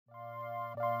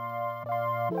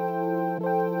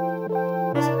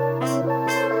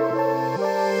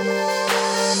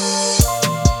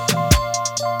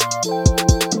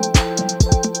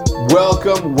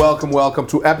Welcome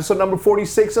to episode number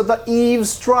 46 of the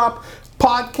Eavesdrop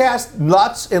podcast.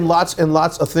 Lots and lots and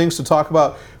lots of things to talk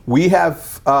about. We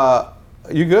have,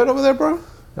 you good over there, bro?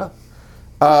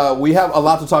 Yeah. We have a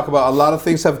lot to talk about. A lot of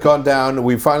things have gone down.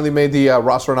 We finally made the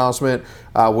roster announcement.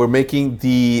 We're making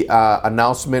the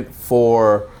announcement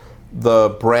for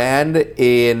the brand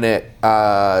in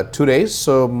 2 days.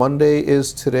 So Monday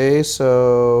is today.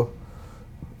 So,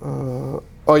 no,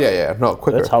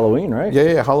 quicker. That's Halloween, right?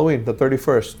 Yeah, Halloween, the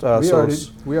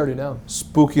 31st. We already know.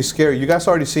 Spooky, scary. You guys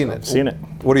already seen it? I've seen it.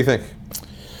 What do you think?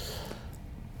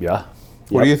 Yeah.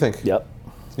 What do you think? Yep.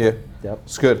 Yeah. Yep.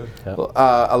 It's good. Yep.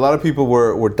 A lot of people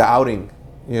were doubting,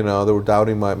 they were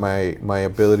doubting my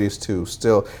abilities to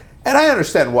still, and I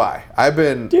understand why.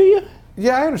 Do you?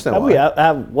 Yeah, I understand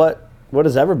why. What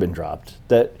has ever been dropped?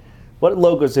 What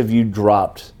logos have you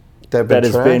dropped that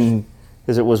has been?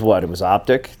 Because it was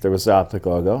Optic. There was the Optic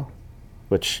logo,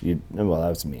 that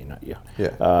was me, not you.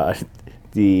 Yeah.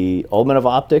 The Ultimate of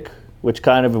Optic, which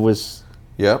kind of was.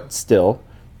 Yep. Still,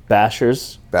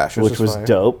 Bashers, which was fine.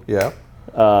 dope. Yeah.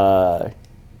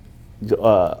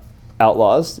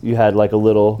 Outlaws, you had like a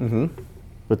little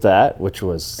with that, which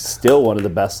was still one of the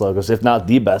best logos, if not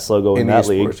the best logo in that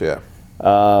league. Yeah.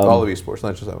 All of esports,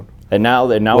 not just that one. And now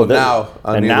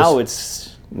it's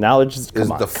just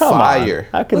come on. Fire.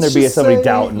 How can Let's there be just somebody say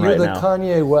doubting you're right the now?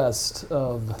 Kanye West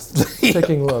of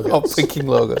picking logos. Picking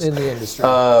logos in the industry.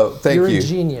 Thank You're you. a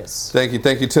genius. Thank you.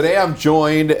 Today I'm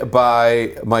joined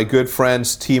by my good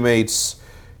friends, teammates,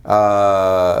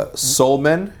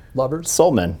 Soulmen. Lovers.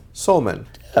 Soulmen.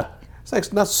 Yeah. It's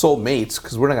like not soulmates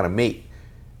because we're not gonna mate.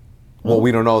 Well,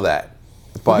 we don't know that.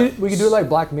 But We could do it like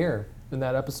Black Mirror in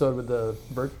that episode with the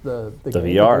game,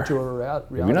 VR. virtual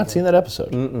reality. Have you not seen that episode?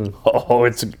 Mm-mm. Oh,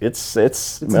 it's a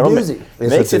doozy.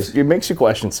 It makes you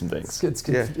question some things. It's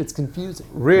confusing.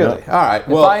 Really? Yeah. All right.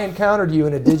 If I encountered you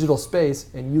in a digital space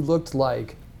and you looked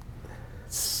like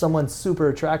someone super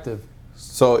attractive.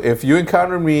 So if you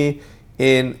encounter me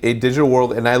in a digital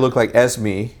world and I look like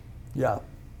Esme, Yeah.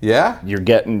 yeah? You're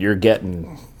getting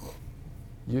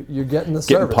the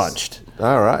service. punched.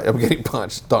 All right. I'm getting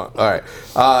punched. All right.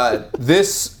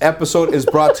 This episode is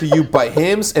brought to you by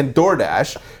Hims and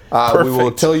DoorDash. We will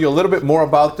Perfect. tell you a little bit more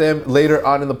about them later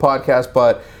on in the podcast,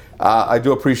 but I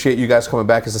do appreciate you guys coming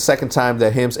back. It's the second time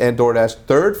that Hims and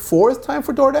DoorDash, fourth time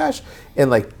for DoorDash,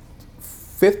 and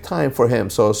fifth time for him.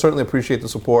 So certainly appreciate the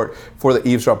support for the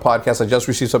Eavesdrop podcast. I just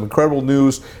received some incredible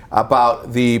news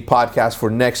about the podcast for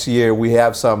next year. We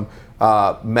have some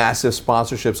massive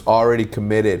sponsorships already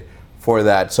committed for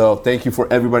that. So thank you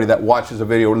for everybody that watches the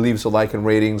video, leaves a like and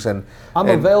ratings. And I'm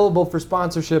available for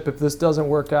sponsorship if this doesn't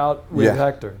work out with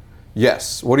Hector.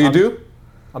 Yes. What do you do?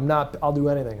 I'll do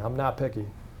anything. I'm not picky.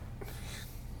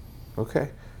 Okay.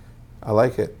 I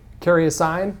like it. Carry a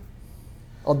sign?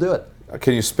 I'll do it.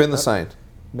 Can you spin the sign?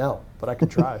 No, but I can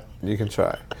try. You can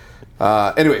try.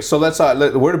 Anyway, so let's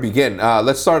where to begin?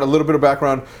 Let's start a little bit of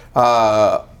background.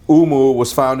 OMOO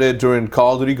was founded during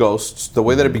Call of Duty Ghosts. The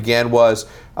way that it began was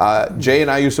Jay and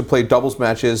I used to play doubles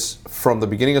matches from the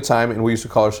beginning of time, and we used to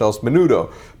call ourselves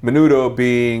Menudo. Menudo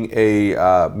being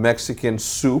a Mexican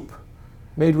soup.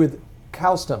 Made with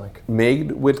cow stomach.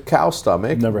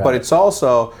 Never had but it. it's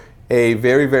also a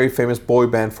very, very famous boy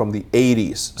band from the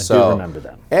 80s. I do remember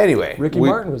them. Anyway. Ricky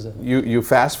Martin was in it. You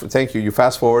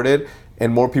fast forwarded,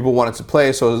 and more people wanted to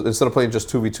play, so instead of playing just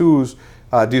 2v2s,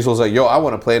 Diesel was like, "Yo, I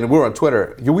want to play," and we were on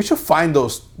Twitter. We should find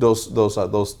those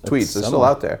tweets. They're still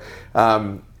out there.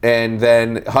 And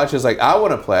then Hutch is like, "I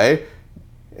want to play,"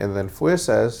 and then Fuy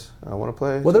says, "I want to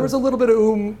play." Well, there was a little bit of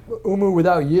OMOO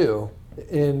without you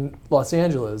in Los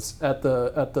Angeles at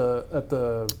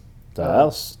the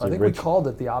house. I think we called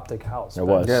it the Optic House. It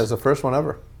was. Yeah, it was the first one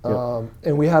ever.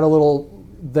 And we had a little.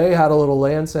 They had a little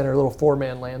LAN center, a little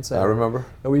 4-man LAN center. I remember.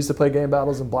 And we used to play game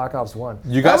battles in Black Ops 1.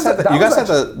 You guys had the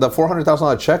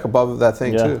 $400,000 check above that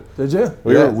thing too. Did you?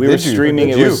 We were streaming.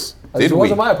 Did It you? was. It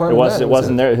wasn't my apartment. It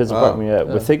wasn't there. His apartment yet.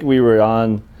 Yeah. I think we were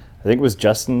on. I think it was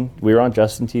Justin. We were on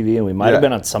Justin TV, and we might have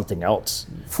been on something else.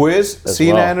 Fwiz,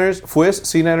 C-Nanners,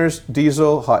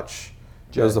 Di3seL, Hutch.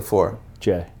 That was the four.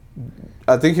 Jay.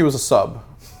 I think he was a sub.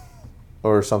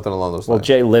 Or something along those lines. Well,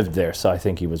 Jay lived there, so I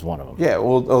think he was one of them. Yeah,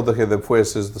 well, the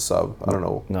Pues is the sub. I don't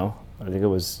know. No, I think it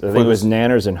was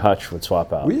Nanners and Hutch would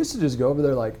swap out. We used to just go over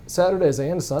there like Saturdays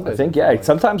and Sundays. I think,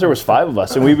 sometimes there was 5 of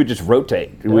us, and we would just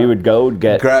rotate. Yeah. We would go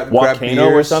get grab Volcano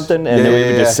or beers. something, and then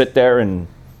we would just sit there, and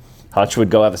Hutch would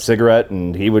go have a cigarette,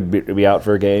 and he would be out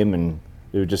for a game, and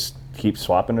it would just keep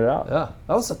swapping it out. Yeah,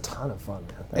 that was a ton of fun,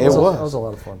 man. It was. That was a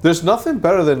lot of fun. There's nothing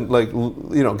better than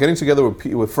getting together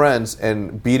with friends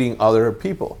and beating other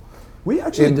people. We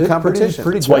actually in did competition.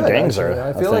 pretty That's good. why gangs actually. are.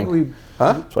 I feel like we.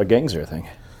 Huh? That's why gangs are a thing.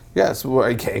 Yes,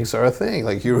 why gangs are a thing.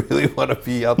 Like you really want to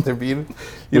be out there beating,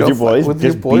 With your boys,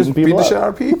 just beating people beat the up. shit out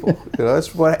of people.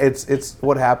 That's what it's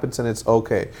what happens, and it's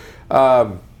okay.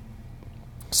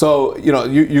 So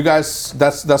you guys,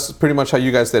 that's pretty much how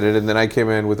you guys did it, and then I came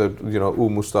in with the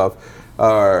OMOO stuff.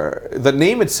 The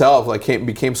name itself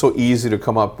became so easy to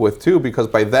come up with too, because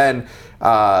by then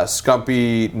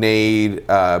Scumpy, Nade,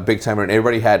 Big Timer, and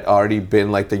everybody had already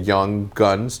been like the young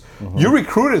guns. Mm-hmm. You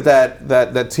recruited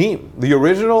that team. The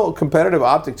original competitive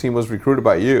optic team was recruited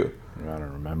by you. I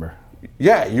don't remember.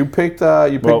 Yeah, you picked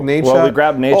Nade Shot. Well, we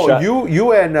grabbed Nade Shot. Oh,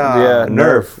 you and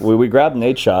Nerf. We grabbed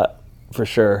Nade Shot for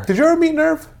sure. Did you ever meet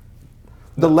Nerf?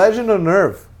 The legend of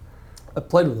Nerf. I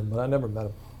played with him, but I never met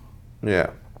him.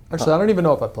 Yeah. Actually, I don't even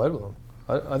know if I played with him.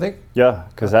 I think. Yeah,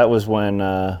 because that was when,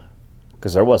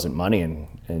 because there wasn't money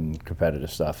in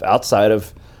competitive stuff outside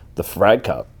of the Frag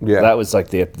Cup. Yeah. That was like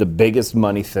the biggest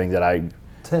money thing that I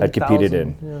had competed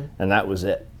in, 10,000, and that was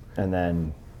it. And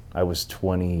then I was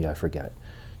 20, I forget,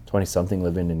 20-something,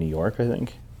 living in New York, I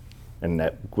think, and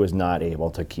that was not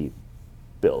able to keep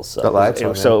bills. So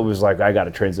it was like I got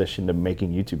to transition to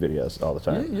making YouTube videos all the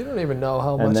time. You don't even know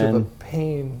how much of a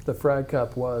pain the Frag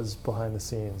Cup was behind the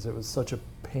scenes. It was such a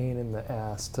pain in the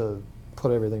ass to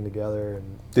put everything together.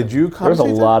 And did you? There was a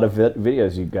lot of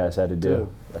videos you guys had to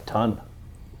do. A ton.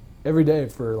 Every day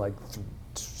for like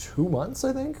 2 months,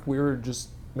 I think, we were just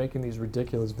making these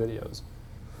ridiculous videos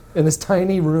in this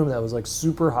tiny room that was like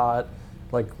super hot,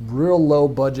 like real low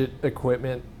budget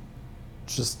equipment.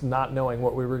 Just not knowing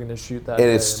what we were going to shoot that day.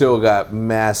 And it still got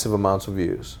massive amounts of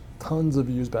views. Tons of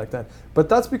views back then. But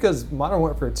that's because Modern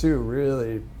Warfare 2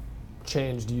 really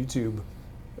changed YouTube,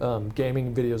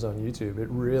 gaming videos on YouTube. It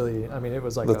really, it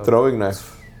was like the throwing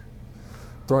knife.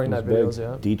 Throwing knife videos,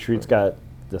 yeah. Di3seL got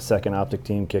the second optic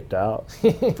team kicked out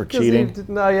for cheating. He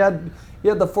had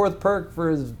the fourth perk for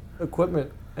his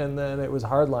equipment. And then it was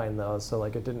hardline though, so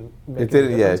like it didn't make any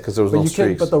difference. Yeah, because there was no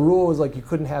streaks. But the rule was like you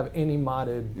couldn't have any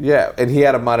modded. Yeah, and he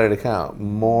had a modded account.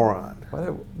 Moron.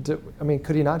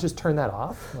 Could he not just turn that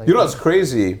off? Like, what's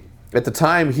crazy? At the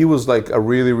time, he was like a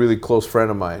really, really close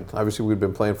friend of mine. Obviously, we'd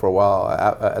been playing for a while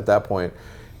at that point,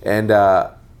 and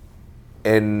I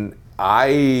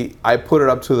put it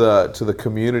up to the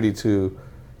community to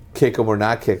kick him or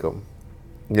not kick him.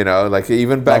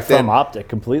 Even back then. From optic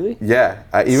completely? Yeah.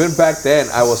 Even back then,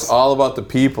 I was all about the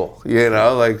people.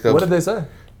 What did they say?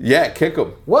 Yeah, kick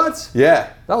him. What?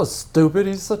 Yeah. That was stupid.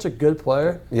 He's such a good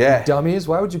player. Yeah. Dummies.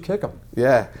 Why would you kick him?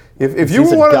 Yeah. If you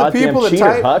were one of the people that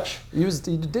type, Hutch. He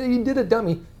did a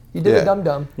dummy. He did a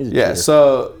dumb. Yeah.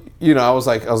 So I was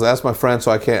that's my friend,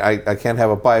 so I can't have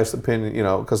a biased opinion.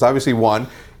 Because obviously one,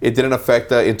 it didn't affect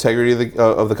the integrity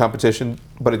of the competition,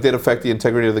 but it did affect the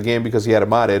integrity of the game because he had it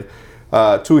modded.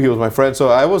 Two, he was my friend, so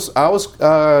I was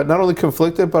not only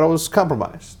conflicted, but I was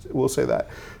compromised. We'll say that.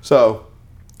 So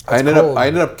I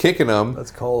ended up kicking him. That's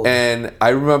cold. And I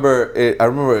remember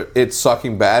it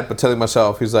sucking bad, but telling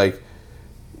myself, he's like,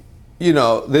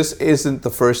 this isn't the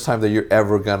first time that you're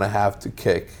ever gonna have to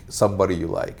kick somebody you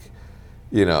like.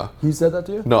 He said that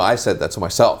to you? No, I said that to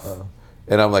myself. Oh.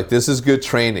 And I'm like, this is good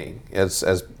training. As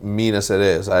mean as it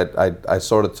is, I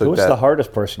sort of took that. Who was the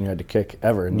hardest person you had to kick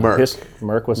ever? Merc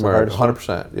was the hardest.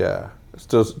 100%. Yeah.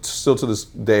 Still to this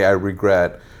day, I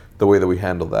regret the way that we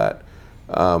handled that.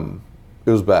 It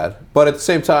was bad, but at the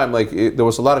same time, there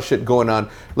was a lot of shit going on.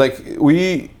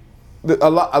 A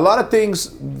lot of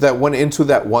things that went into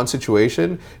that one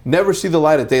situation never see the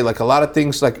light of day. Like a lot of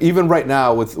things, like even right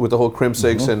now with the whole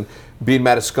Crimsix and being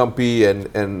mad at Scumpy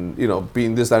and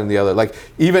being this, that, and the other. Like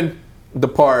even the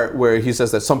part where he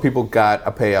says that some people got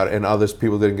a payout and others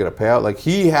people didn't get a payout. Like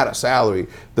he had a salary.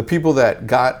 The people that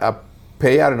got a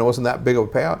payout and it wasn't that big of a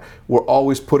payout were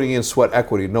always putting in sweat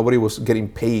equity. Nobody was getting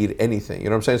paid anything.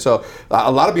 You know what I'm saying? So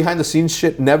a lot of behind the scenes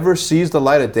shit never sees the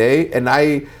light of day. And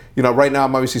right now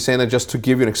I'm obviously saying that just to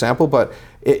give you an example, but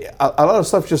a lot of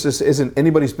stuff just isn't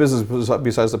anybody's business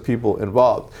besides the people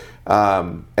involved.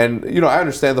 And I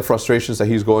understand the frustrations that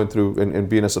he's going through and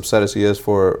being as upset as he is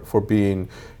for being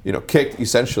kicked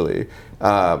essentially.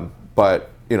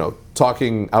 But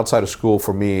talking outside of school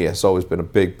for me has always been a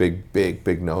big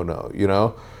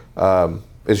no.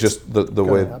 It's just the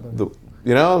way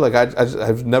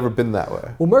I've never been that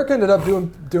way. Well, Merc ended up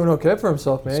doing okay for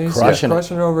himself, man. He's crushing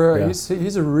it over. Yeah.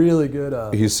 He's a really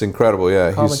good. He's incredible.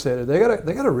 Yeah, commentator. They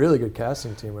got a really good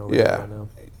casting team over there right now.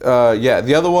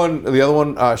 The other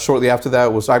one shortly after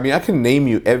that was. I can name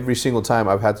you every single time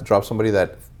I've had to drop somebody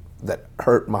that that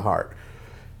hurt my heart.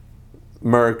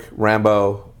 Merc,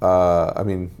 Rambo.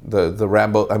 The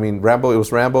Rambo. Rambo. It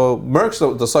was Rambo. Merc's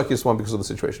the suckiest one because of the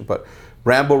situation, but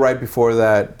Rambo right before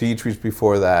that. Di3seL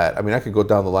before that. I could go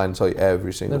down the line and tell you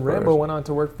every single. Then Rambo went on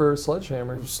to work for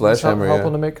Sledgehammer.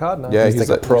 Helping to make COD now. Yeah, he's like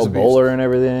a pro bowler and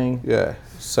everything. Yeah,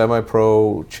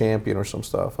 semi-pro champion or some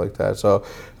stuff like that. So,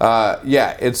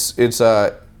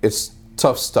 it's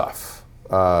tough stuff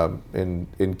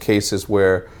in cases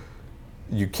where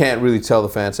you can't really tell the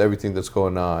fans everything that's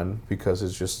going on because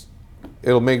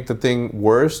it'll make the thing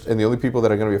worse, and the only people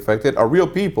that are going to be affected are real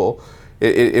people.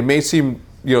 It may seem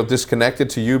disconnected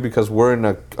to you because we're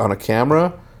on a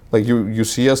camera, like you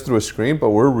see us through a screen, but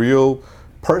we're real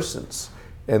persons,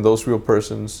 and those real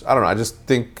persons, I don't know. I just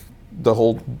think the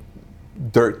whole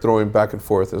dirt throwing back and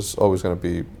forth is always going to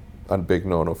be a big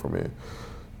no-no for me.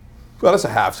 But unless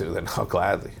I have to, then I'll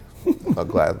gladly.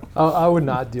 I would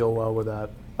not deal well with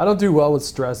that. I don't do well with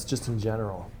stress just in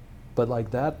general, but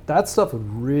like that stuff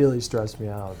would really stress me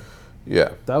out.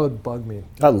 Yeah, that would bug me.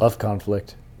 I love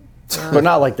conflict, but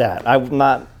not like that. I'm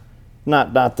not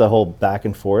the whole back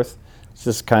and forth. It's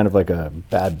just kind of like a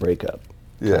bad breakup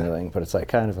kind of thing. But it's like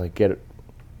kind of like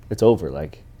it's over.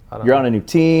 Like you're on a new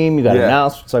team, you got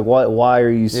announced. It's like why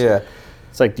are you? Yeah.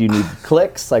 It's like, do you need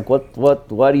clicks? Like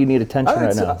why do you need attention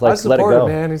right now? It's like, I support let it go. It,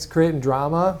 man. He's creating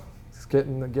drama. He's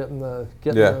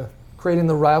creating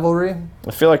the rivalry.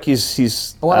 I feel like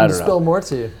he's. I want him to spill more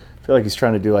to you. I feel like he's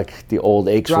trying to do like the old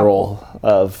Aches role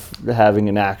of having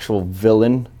an actual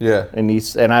villain. Yeah.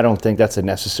 And I don't think that's a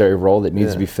necessary role that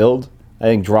needs to be filled. I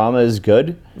think drama is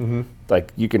good. Mm-hmm.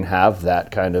 Like you can have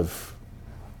that kind of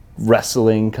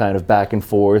wrestling kind of back and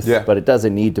forth, but it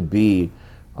doesn't need to be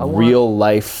real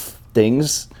life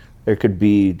things. There could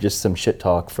be just some shit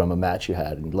talk from a match you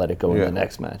had and let it go into the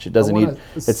next match. It doesn't need.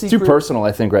 It's too personal,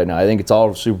 I think, right now. I think it's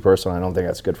all super personal. I don't think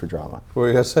that's good for drama. What were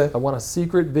you gonna say? I want a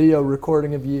secret video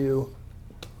recording of you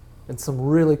in some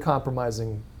really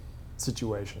compromising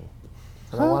situation,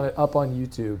 and I want it up on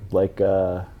YouTube. Like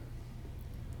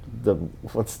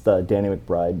what's the Danny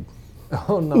McBride?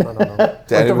 Oh no! Like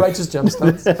the Righteous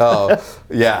Gemstones. Oh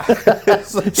yeah.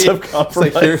 It's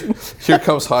like here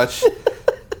comes Hutch.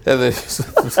 And then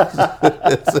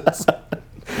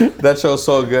that show's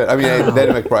so good.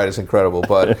 Danny McBride is incredible,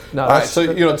 but that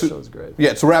show's great.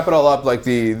 Yeah, to wrap it all up, like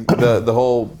the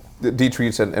whole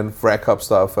Di3seL and Frat Cup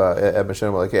stuff at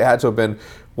Machinima, like it had to have been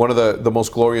one of the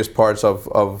most glorious parts of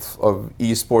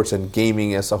esports and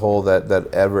gaming as a whole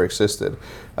that ever existed.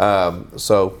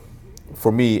 So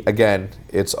for me, again,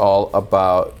 it's all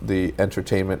about the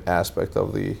entertainment aspect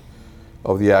of the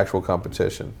actual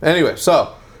competition. Anyway,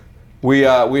 so.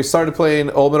 We started playing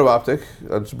Ultimate Optic.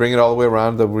 To bring it all the way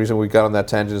around, the reason we got on that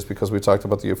tangent is because we talked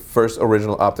about the first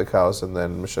original Optic House and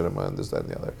then Machinima and this, that,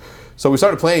 and the other. So we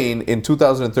started playing in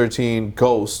 2013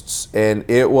 Ghosts, and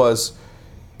it was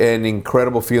an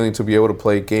incredible feeling to be able to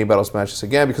play game battles matches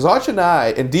again because Hutch and I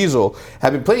and Diesel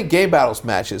have been playing game battles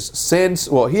matches since,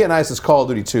 he and I since Call of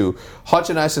Duty 2,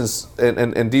 Hutch and I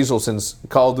and Diesel since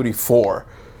Call of Duty 4.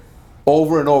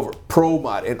 Over and over, pro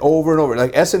mod, and over.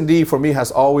 Like S&D for me has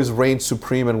always reigned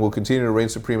supreme and will continue to reign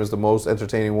supreme as the most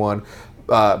entertaining one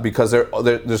because there's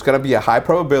going to be a high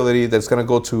probability that's going to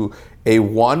go to a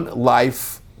one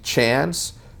life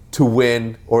chance to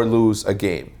win or lose a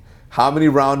game. How many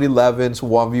round 11s,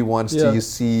 1v1s do you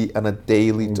see on a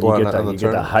daily tournament? You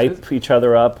get to hype each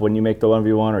other up when you make the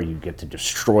 1v1, or you get to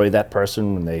destroy that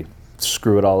person when they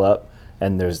screw it all up,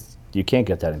 and you can't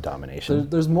get that in domination.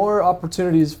 There's more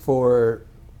opportunities for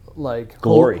like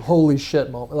glory, holy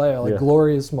shit moments, like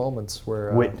glorious moments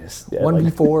where witness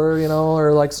 1v4,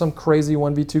 or like some crazy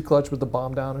 1v2 clutch with the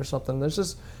bomb down or something. There's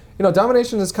just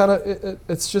domination is kind of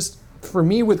it's just for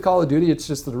me with Call of Duty. It's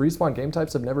just that the respawn game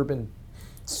types have never been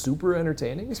super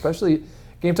entertaining, especially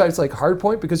game types like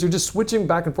Hardpoint because you're just switching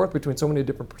back and forth between so many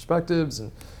different perspectives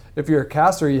and. If you're a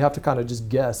caster, you have to kind of just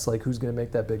guess like who's going to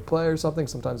make that big play or something.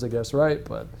 Sometimes they guess right,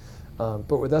 but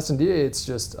with S&D, it's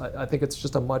just I think it's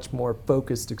just a much more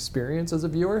focused experience as a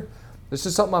viewer. It's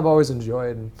just something I've always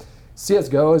enjoyed. And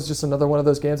CS:GO is just another one of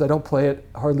those games. I don't play it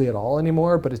hardly at all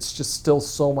anymore, but it's just still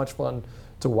so much fun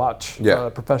to watch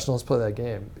professionals play that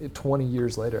game 20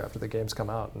 years later after the game's come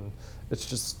out, and it's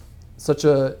just such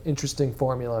a interesting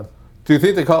formula. Do you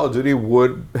think the Call of Duty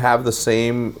would have the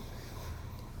same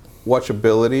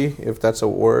watchability, if that's a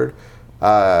word,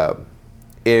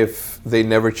 if they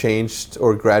never changed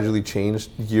or gradually changed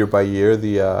year by year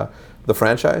the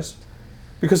franchise?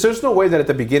 Because there's no way that at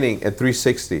the beginning at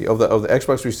 360 of the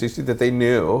Xbox 360 that they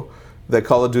knew that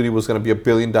Call of Duty was going to be $1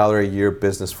 billion a year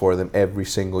business for them every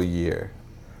single year.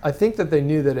 I think that they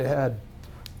knew that it had,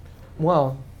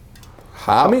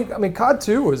 How? I mean, COD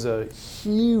 2 was a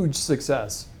huge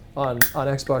success on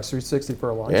Xbox 360 for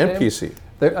a launch and game. PC.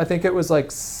 I think it was like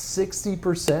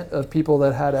 60% of people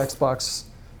that had Xbox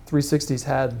 360s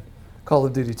had Call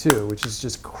of Duty 2, which is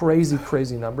just crazy,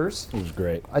 crazy numbers. It was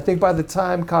great. I think by the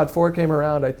time COD 4 came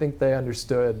around, I think they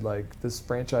understood like this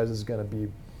franchise is going to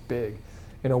be big.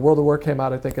 You know, World of War came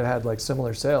out, I think it had like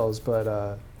similar sales,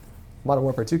 but Modern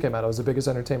Warfare 2 came out. It was the biggest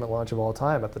entertainment launch of all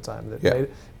time at the time.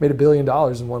 It made $1 billion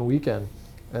in one weekend.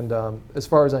 And as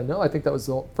far as I know, I think that was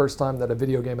the first time that a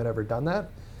video game had ever done that.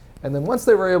 And then once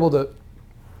they were able to,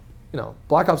 you know,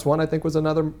 Black Ops 1, I think, was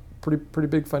another pretty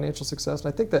big financial success.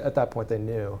 And I think that at that point they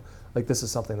knew, like, this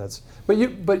is something that's. But you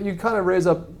kind of raise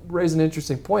an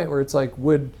interesting point where it's like,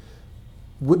 would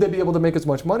they be able to make as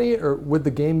much money, or would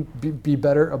the game be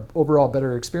better, overall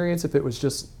better experience if it was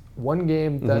just one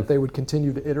game that they would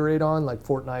continue to iterate on, like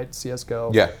Fortnite,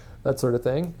 CS:GO, that sort of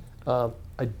thing?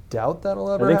 I doubt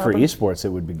that'll ever happen. I think for esports,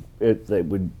 they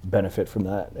would benefit from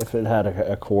that if it had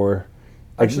a core,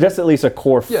 just at least a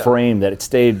core frame that it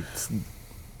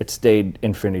stayed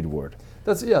Infinity Ward.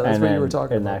 That's what you were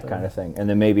talking about. And that kind of thing. And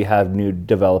then maybe have new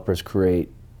developers create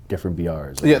different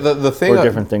BRs. The thing or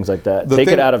different things like that. Take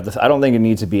it out of the. I don't think it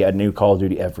needs to be a new Call of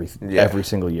Duty every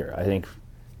single year. I think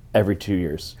every 2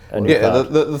 years.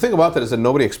 The thing about that is that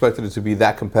nobody expected it to be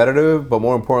that competitive, but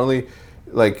more importantly,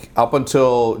 like up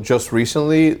until just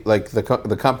recently, like the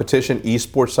competition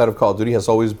esports side of Call of Duty has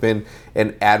always been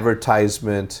an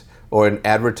advertisement or an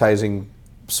advertising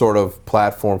sort of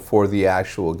platform for the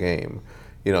actual game.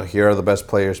 You know, here are the best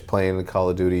players playing in Call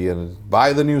of Duty, and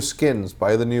buy the new skins,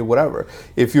 buy the new whatever.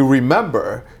 If you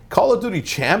remember, Call of Duty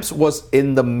Champs was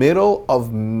in the middle of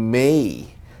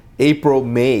April,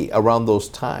 May, around those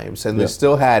times, and they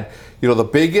still had, you know, the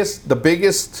biggest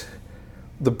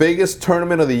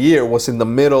tournament of the year was in the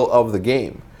middle of the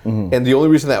game. And the only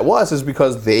reason that is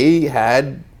because they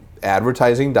had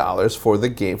advertising dollars for the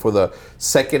game, for the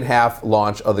second half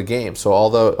launch of the game. So all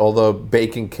the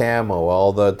bacon camo,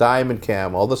 all the diamond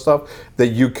camo, all the stuff that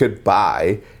you could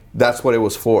buy, that's what it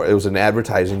was for. It was an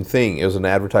advertising thing. It was an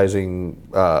advertising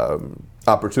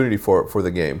opportunity for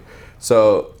the game.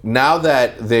 So now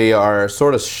that they are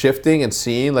sort of shifting and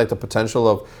seeing like the potential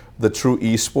of the true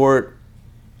esport,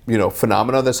 you know,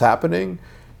 phenomena that's happening,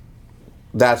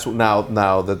 that's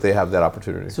now that they have that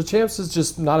opportunity. So Champs is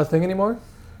just not a thing anymore?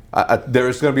 There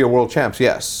is going to be a World Champs,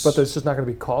 yes. But there's just not going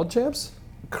to be called Champs?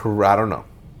 I don't know.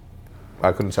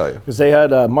 I couldn't tell you. Because they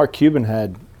had, Mark Cuban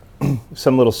had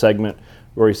some little segment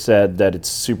where he said that it's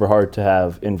super hard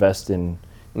to invest in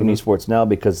esports now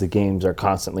because the games are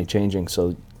constantly changing.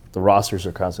 So the rosters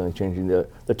are constantly changing.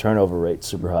 The turnover rate's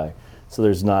super high. So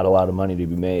there's not a lot of money to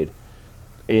be made.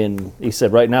 And he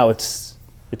said right now it's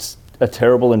a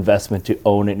terrible investment to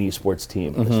own an esports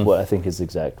team. Is what I think his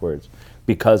exact words.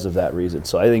 Because of that reason.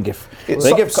 So I think if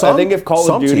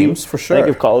Call of Duty, teams, for sure. I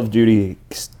think if Call of Duty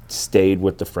stayed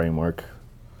with the framework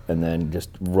and then just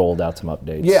rolled out some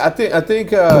updates. Yeah, I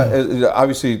think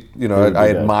obviously, you know, I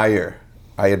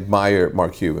admire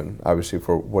Mark Cuban, obviously,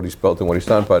 for what he's built and what he's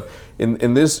done. But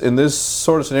in this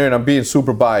sort of scenario, and I'm being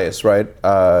super biased, right?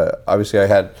 Obviously, I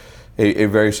had a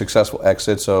very successful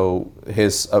exit, so him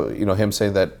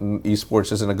saying that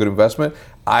esports isn't a good investment,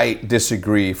 I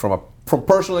disagree. From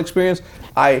personal experience,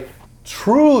 I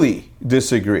truly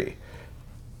disagree.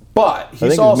 But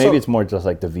he's also, maybe it's more just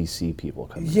like the VC people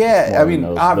coming. Yeah, I mean,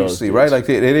 obviously, right? Like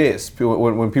it is.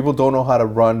 When people don't know how to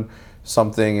run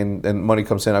something and money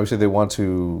comes in, obviously they want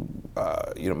to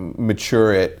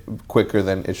mature it quicker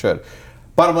than it should.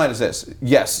 Bottom line is this: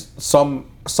 yes, some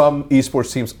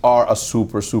esports teams are a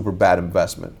super, super bad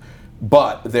investment,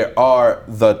 but there are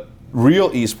the real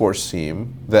esports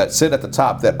team that sit at the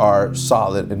top that are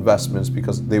solid investments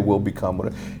because they will become.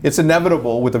 It's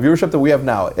inevitable with the viewership that we have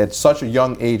now at such a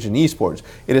young age in esports.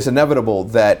 It is inevitable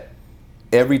that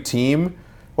every team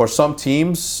or some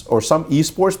teams or some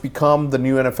esports become the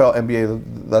new NFL,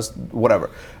 NBA, that's whatever.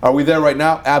 Are we there right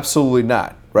now? Absolutely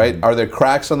not. Right? Are there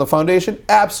cracks on the foundation?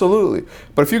 Absolutely.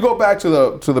 But if you go back to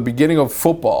the beginning of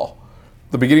football,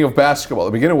 the beginning of basketball,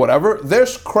 the beginning of whatever,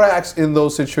 there's cracks in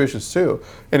those situations too.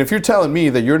 And if you're telling me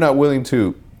that you're not willing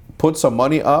to put some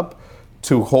money up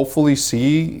to hopefully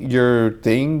see your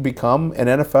thing become an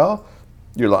NFL,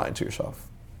 you're lying to yourself.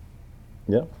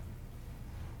 Yeah.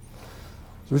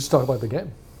 So let's talk about the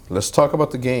game. Let's talk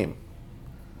about the game.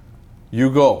 You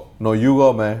go. No, you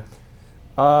go, man.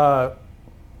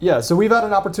 Yeah, so we've had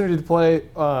an opportunity to play.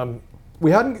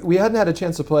 We hadn't had a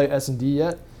chance to play S&D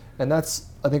yet, and that's,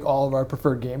 I think, all of our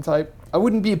preferred game type. I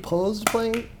wouldn't be opposed to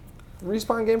playing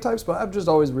Respawn game types, but I've just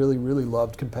always really, really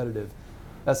loved competitive.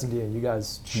 S&D, and you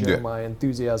guys share my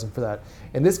enthusiasm for that.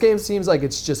 And this game seems like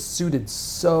it's just suited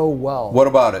so well. What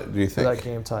about it, do you think? For that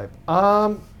game type.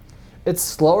 It's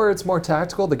slower, it's more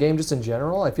tactical. The game just in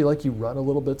general, I feel like you run a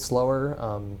little bit slower.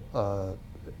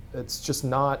 It's just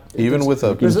not... Even with a...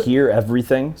 You can hear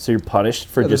everything, so you're punished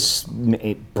for just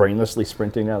brainlessly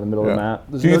sprinting out of the middle of the map.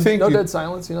 There's no dead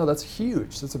silence, that's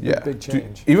huge. That's a big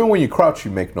change. Even when you crouch,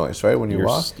 you make noise, right? When you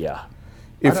walk? Yeah.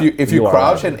 If you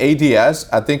crouch in ADS,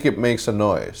 I think it makes a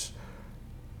noise.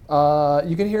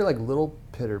 You can hear like little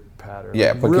pitter patter.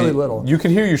 Yeah, like but really little. You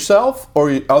can hear yourself,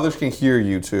 or others can hear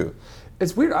you too.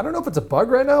 It's weird. I don't know if it's a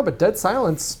bug right now, but dead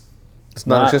silence. It's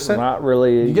not existent. Not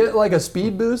really. You get like a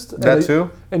speed boost. That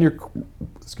too. And you're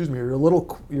a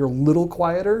little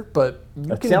quieter, but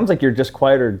it sounds like you're just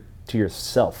quieter to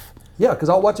yourself. Yeah, because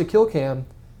I'll watch a kill cam,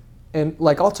 and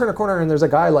like I'll turn a corner and there's a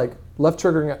guy like left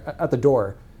triggering at the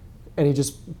door, and he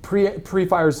just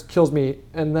pre-fires, kills me,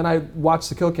 and then I watch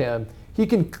the kill cam. He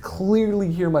can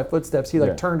clearly hear my footsteps. He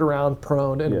turned around,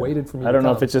 prone, and waited for me. I don't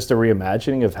know if it's just a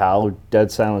reimagining of how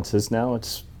dead silence is now.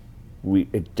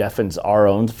 It deafens our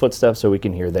own footsteps so we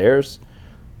can hear theirs,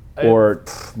 or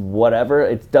whatever.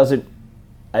 It doesn't.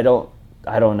 I don't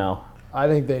know. I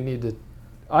think they need to.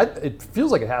 It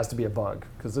feels like it has to be a bug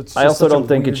because it's. I also don't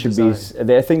think it should be.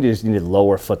 I think they just need to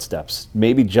lower footsteps.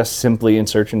 Maybe just simply in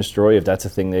search and destroy if that's a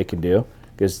thing they can do,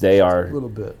 because they are a little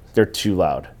bit. They're too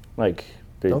loud. Like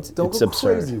don't go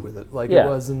absurd. crazy with it like it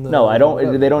was in the. No, I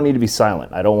don't. They don't need to be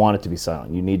silent. I don't want it to be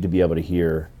silent. You need to be able to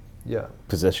hear. Yeah.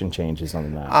 Position changes on the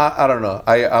map. I don't know.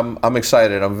 I'm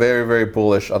excited. I'm very, very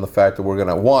bullish on the fact that we're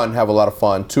gonna, one, have a lot of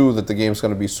fun. Two, that the game's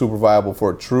gonna be super viable for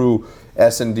a true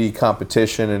S&D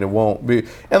competition, and it won't be.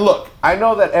 And look, I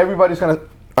know that everybody's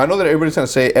gonna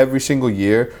say every single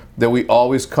year that we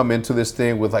always come into this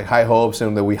thing with like high hopes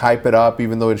and that we hype it up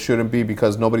even though it shouldn't be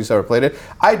because nobody's ever played it.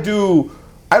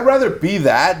 I'd rather be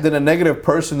that than a negative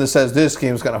person that says this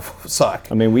game's gonna suck.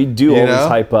 I mean, we do always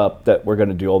hype up that we're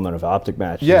gonna do Ultimate of Optic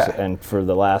matches, and for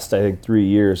the last, I think, 3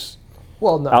 years,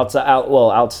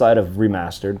 outside of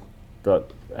remastered,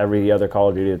 but every other Call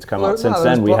of Duty that's come out since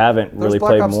then, we haven't really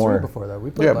played more. Before that,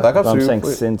 we played Black Ops 3. I'm saying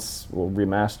since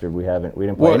remastered, we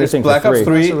didn't play anything Black for Ops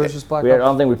 3. I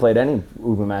don't think we played any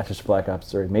Uber matches for Black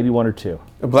Ops 3. Maybe 1 or 2.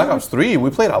 Black Ops 3, we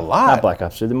played a lot. Not Black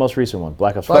Ops 3, the most recent one.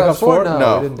 Black Ops 4. Black Ops 4?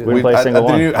 No. We didn't we didn't play a single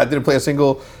one. I didn't play a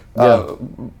single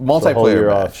multiplayer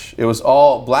match. It was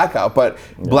all Blackout, but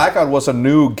Blackout was a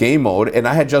new game mode, and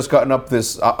I had just gotten up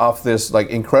off this like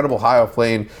incredible high of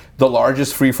playing the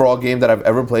largest free-for-all game that I've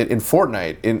ever played in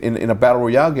Fortnite, in a Battle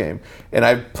Royale game. And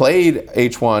I played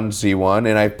H1Z1,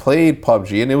 and I played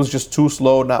PUBG, and it was just too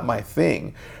slow, not my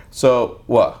thing. So,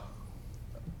 what?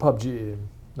 PUBG,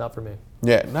 not for me.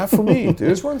 Yeah, not for me, dude.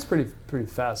 This one's pretty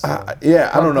fast. I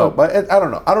don't know, but I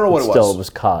don't know. I don't know what it was. Still, it was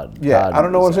COD. Yeah, I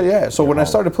don't know what it was. Yeah, so when I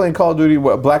started playing Call of Duty,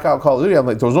 Blackout Call of Duty, I'm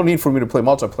like, there was no need for me to play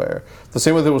multiplayer. The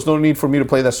same way there was no need for me to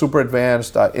play that super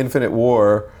advanced Infinite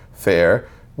Warfare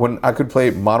when I could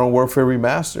play Modern Warfare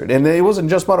Remastered. And it wasn't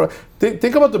just Modern.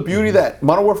 Think about the beauty that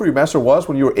Modern Warfare Remastered was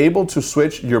when you were able to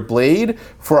switch your blade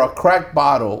for a cracked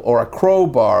bottle or a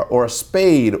crowbar or a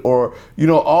spade or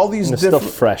all these it's different.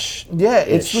 Still fresh. Yeah,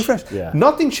 it's still fresh. Yeah.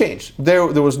 Nothing changed. There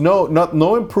was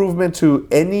no improvement to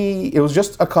any. It was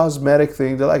just a cosmetic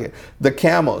thing. They like it. The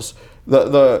camos,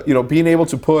 the being able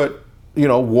to put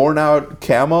worn out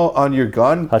camo on your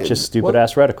gun. Hutch's stupid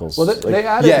ass reticles. Well, they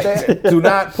added. Do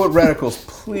not put reticles,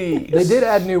 please. They did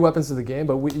add new weapons to the game,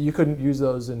 but you couldn't use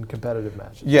those in competitive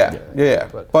matches. Yeah.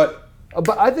 But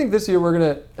I think this year we're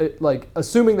gonna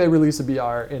assuming they release a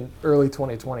BR in early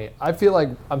 2020. I feel like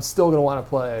I'm still gonna want to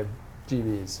play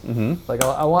GBs. Mm-hmm. Like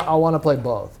I want to play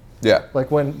both. Yeah.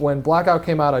 Like when Blackout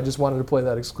came out, I just wanted to play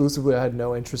that exclusively. I had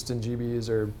no interest in GBs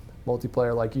or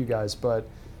multiplayer like you guys, but.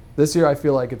 This year, I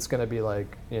feel like it's going to be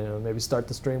like, maybe start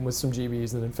the stream with some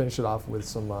GBs and then finish it off with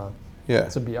some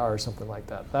BR or something like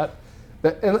that.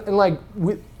 And like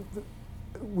we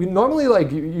normally I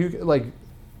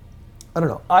don't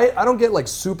know. I don't get like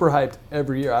super hyped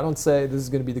every year. I don't say this is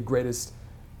going to be the greatest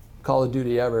Call of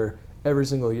Duty ever every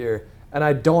single year. And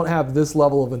I don't have this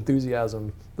level of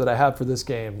enthusiasm that I have for this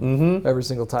game every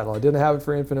single title. I didn't have it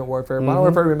for Infinite Warfare. Modern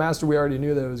Warfare Remastered, we already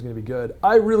knew that it was going to be good.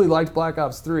 I really liked Black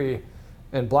Ops 3.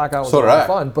 And Blackout was a lot of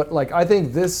fun, but I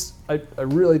think I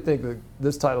really think that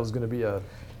this title is going to be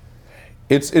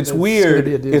It's weird.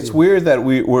 It's weird that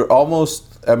we're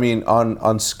almost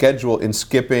on schedule in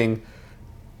skipping,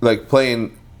 like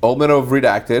playing Ultimate of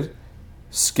Redacted,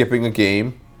 skipping a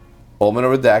game, Ultimate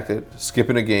of Redacted,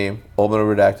 skipping a game, Ultimate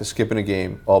of Redacted, skipping a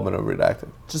game, Ultimate of Redacted.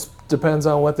 Just depends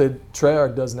on what the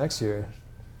Treyarch does next year.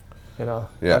 Yeah.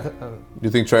 Do you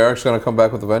think Treyarch's going to come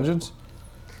back with a vengeance?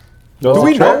 Do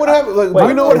we know what happened? Like, do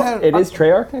we know what happened? It is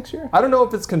Treyarch next year? I don't know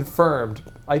if it's confirmed.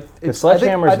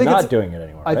 Sledgehammer's not doing it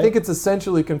anymore, right? I think it's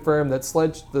essentially confirmed that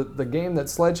the game that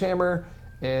Sledgehammer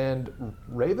and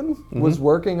Raven was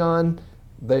working on,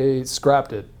 they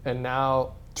scrapped it, and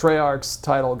now Treyarch's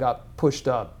title got pushed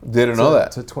up. Didn't know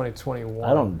that to 2021.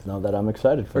 I don't know that I'm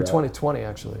excited for or that. 2020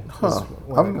 actually. Huh.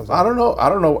 I don't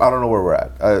know where we're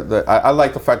at. I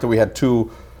like the fact that we had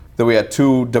two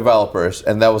developers,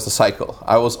 and that was the cycle.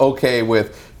 I was okay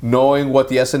with knowing what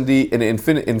the S&D in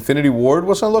Infinity Ward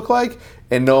was going to look like,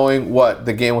 and knowing what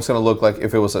the game was going to look like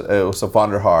if it was a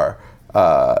Vonderhaar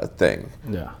thing.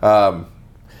 Yeah.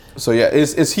 So yeah,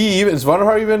 is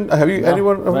Vonderhaar even? Have you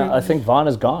anyone? I think Von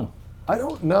is gone. I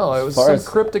don't know. It was some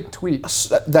cryptic tweet.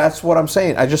 That's what I'm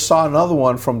saying. I just saw another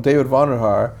one from David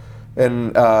Vonderhaar.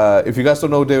 And if you guys don't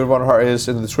know who David Vonderhaar is,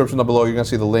 in the description down below, you're going to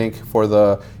see the link for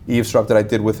the Eavesdrop that I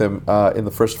did with him in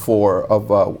the first 4 of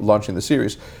launching the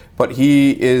series. But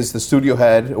he is the studio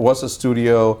head, was a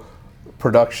studio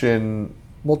production...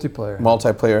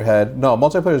 Multiplayer head. No,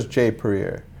 multiplayer is Jay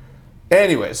Perrier.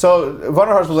 Anyway, so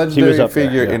Vonderhaar's a legendary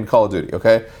figure in Call of Duty,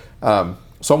 okay?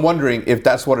 So I'm wondering if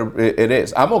that's what it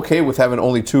is. I'm okay with having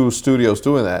only 2 studios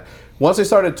doing that. Once they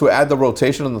started to add the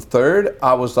rotation on the third,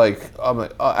 I was like,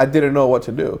 I didn't know what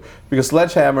to do. Because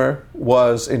Sledgehammer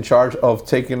was in charge of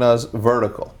taking us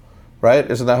vertical, right?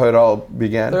 Isn't that how it all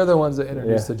began? They're the ones that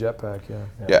introduced the jetpack,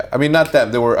 Yeah, I mean, not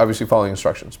them. They were obviously following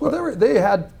instructions. Well, they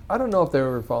had. I don't know if they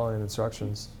were following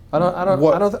instructions. I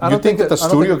don't think the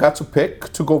studio got to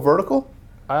pick to go vertical?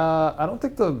 I don't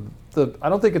think I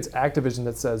don't think it's Activision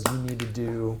that says you need to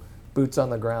do boots on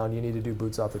the ground, you need to do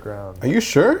boots off the ground. Are you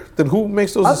sure? Then who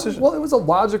makes those decisions? Well, it was a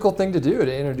logical thing to do,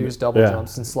 to introduce double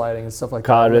jumps and sliding and stuff like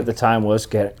COD that. at the time was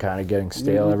kind of getting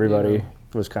stale. Everybody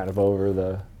was kind of over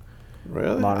the...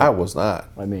 Really? I was not.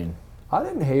 I mean... I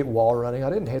didn't hate wall running. I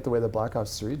didn't hate the way that Black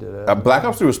Ops 3 did it. Black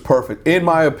Ops 3 was perfect, in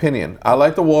my opinion. I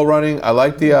like the wall running. I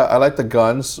like the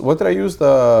guns. What did I use?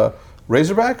 The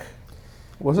Razorback?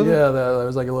 Was it? Yeah, there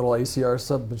was like a little ACR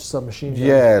submachine gun.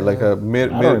 Yeah, like a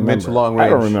mid to long range. I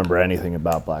don't remember anything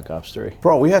about Black Ops 3.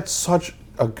 Bro, we had such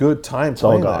a good time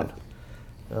playing that.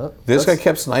 This guy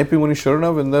kept sniping when he shouldn't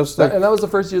have, and that was the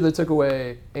first year they took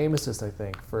away aim assist, I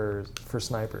think, for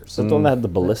snipers. So the one that had the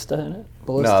ballista in it?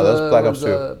 Ballista no, that was Black Ops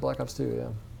 2. Black Ops 2,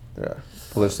 yeah. Yeah,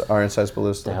 ballista, iron-size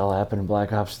ballista. What the hell happened in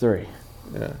Black Ops 3?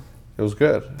 Yeah, it was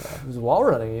good. It was wall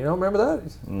running. You don't remember that?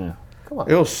 Yeah. Come on.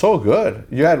 It was so good.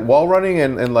 You had wall running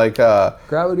and like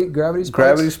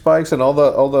gravity spikes and all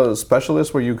the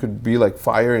specialists where you could be like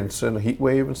fire and send a heat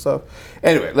wave and stuff.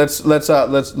 Anyway, let's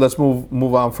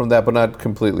move on from that, but not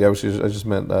completely. I just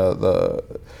meant the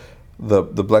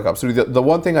Black Ops 3. The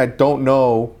one thing I don't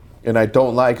know and I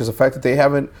don't like is the fact that they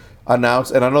haven't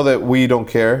announced, and I know that we don't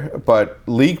care, but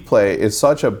league play is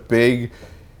such a big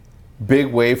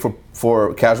way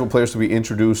for casual players to be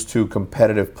introduced to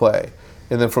competitive play.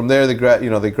 And then from there, they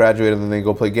graduate and then they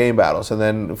go play game battles. And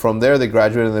then from there, they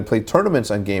graduate and they play tournaments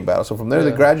on game battles. So from there,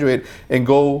 they graduate and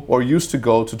go, or used to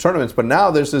go, to tournaments. But now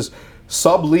there's this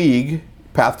sub-league,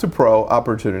 path to pro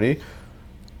opportunity,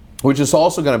 which is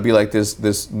also going to be like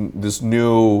this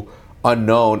new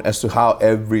unknown as to how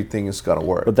everything is going to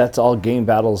work. But that's all game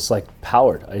battles like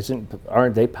powered.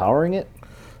 Aren't they powering it?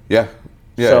 Yeah.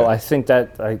 So I think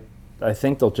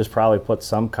they'll just probably put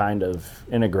some kind of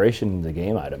integration in the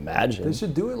game, I'd imagine. They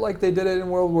should do it like they did it in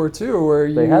World War II,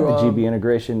 where they had the GB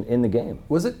integration in the game.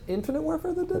 Was it Infinite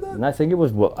Warfare that did that? And I think it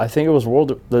was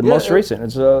most recent.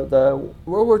 It's the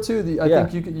World War II. I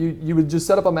think you would just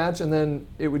set up a match and then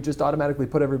it would just automatically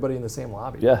put everybody in the same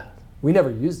lobby. Yeah. We never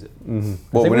used it. Mm-hmm.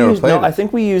 Well, we never played it. I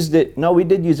think we used it. No, we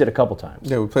did use it a couple times.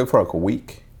 Yeah, we played for like a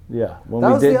week. Yeah,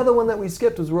 the other one that we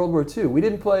skipped was World War II. We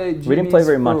didn't play. GBs we didn't play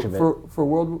very much of it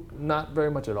for not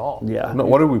very much at all. Yeah. No,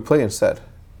 what did we play instead?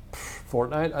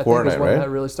 Fortnite. I think was when that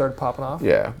really started popping off.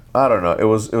 Yeah, I don't know. It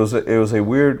was a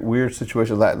weird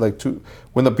situation. That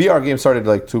when the BR game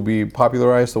started to be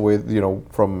popularized the way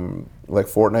from like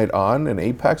Fortnite on and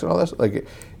Apex and all that, like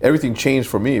everything changed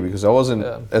for me because I wasn't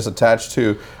as attached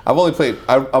to. I've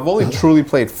only truly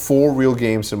played 4 real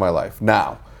games in my life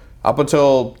now. Up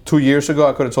until 2 years ago,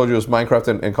 I could have told you it was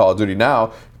Minecraft and Call of Duty.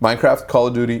 Now, Minecraft, Call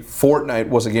of Duty, Fortnite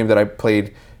was a game that I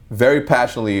played very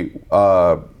passionately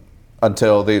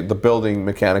until the building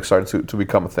mechanics started to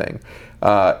become a thing.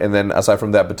 And then aside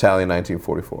from that, Battalion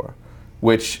 1944,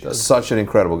 which is such an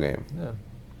incredible game. Yeah,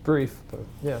 brief, but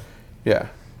yeah. Yeah.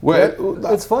 Well,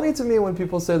 it's funny to me when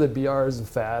people say that BR is a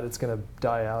fad, it's going to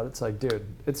die out. It's like, dude,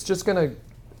 it's just going to...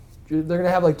 They're going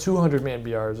to have like 200-man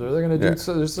BRs, or they're going to do...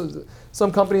 So there's some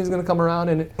company's going to come around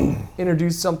and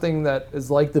introduce something that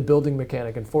is like the building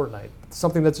mechanic in Fortnite,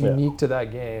 something that's unique to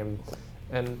that game,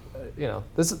 And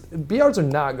BRs are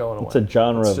not going away. It's a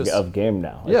genre of game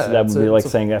now. That would be like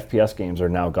saying FPS games are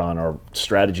now gone, or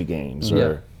strategy games,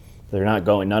 or they're not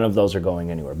going. None of those are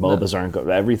going anywhere. MOBAs aren't going.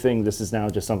 Everything. This is now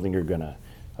just something you're gonna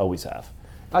always have.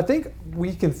 I think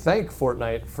we can thank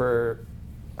Fortnite for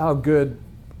how good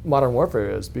Modern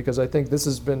Warfare is, because I think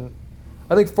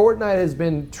Fortnite has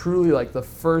been truly like the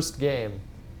first game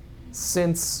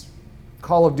since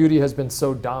Call of Duty has been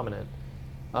so dominant.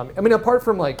 Apart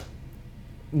from like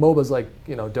MOBAs like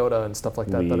Dota and stuff like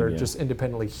that that are just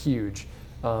independently huge,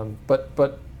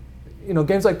 but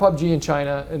games like PUBG in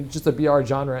China and just the BR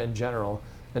genre in general,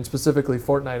 and specifically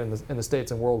Fortnite in the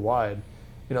States and worldwide,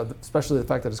 especially the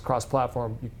fact that it's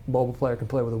cross-platform. Mobile player can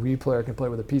play with a Wii player, can play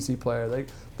with a PC player.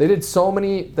 They did so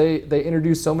many. They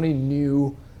introduced so many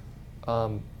new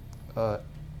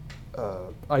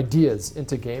ideas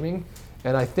into gaming,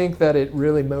 and I think that it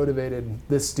really motivated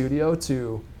this studio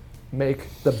to make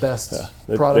the best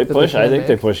product. I think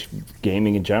they pushed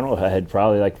gaming in general ahead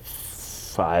probably like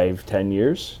 5-10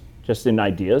 years, just in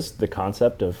ideas, the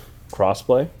concept of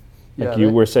crossplay. Like you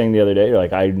were saying the other day, you're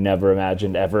like, I never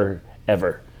imagined ever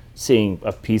seeing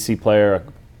a PC player,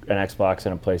 an Xbox,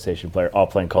 and a PlayStation player all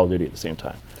playing Call of Duty at the same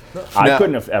time. I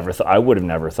would have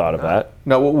never thought of that.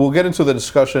 Now we'll get into the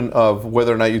discussion of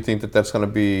whether or not you think that that's going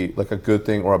to be like a good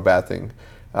thing or a bad thing,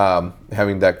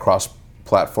 having that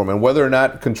cross-platform, and whether or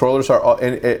not controllers are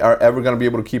ever going to be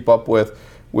able to keep up with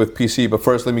PC. But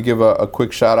first, let me give a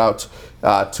quick shout out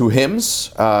to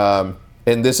Hims, and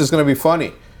this is going to be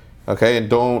funny, okay? And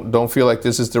don't feel like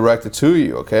this is directed to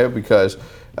you, okay? Because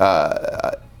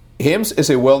Hims is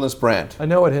a wellness brand. I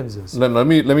know what Hims is. Let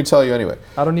me tell you anyway.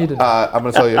 I don't need to know. I'm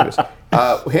going to tell you anyways.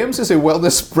 Hims is a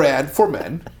wellness brand for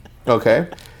men. Okay,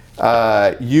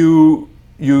 you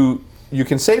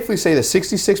can safely say that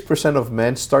 66% of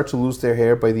men start to lose their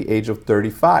hair by the age of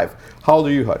 35. How old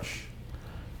are you, Hutch?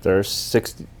 There's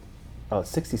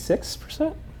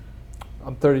 66%.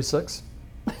 I'm 36.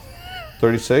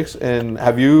 36, and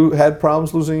have you had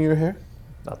problems losing your hair?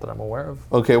 Not that I'm aware of.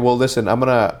 Okay, well listen, I'm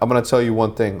gonna tell you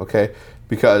one thing, okay?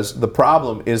 Because the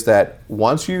problem is that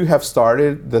once you have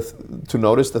started to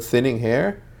notice the thinning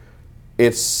hair,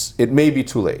 it may be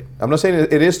too late. I'm not saying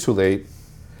it is too late.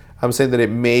 I'm saying that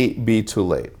it may be too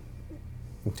late.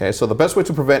 Okay, so the best way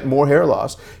to prevent more hair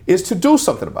loss is to do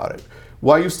something about it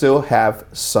while you still have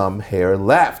some hair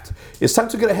left. It's time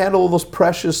to get a handle of those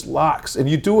precious locks, and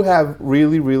you do have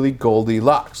really, really goldy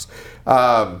locks.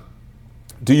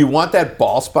 Do you want that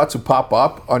bald spot to pop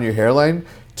up on your hairline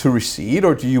to recede,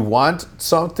 or do you want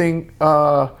something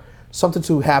to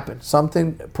happen,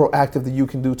 something proactive that you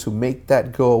can do to make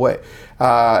that go away?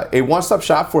 A one-stop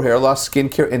shop for hair loss,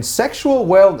 skincare, and sexual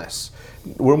wellness.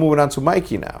 We're moving on to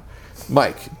Mikey now.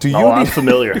 Mike, do you? I'm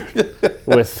familiar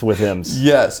with Hims.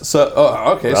 Yes. So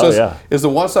okay. Is the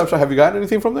one-stop shop? Have you gotten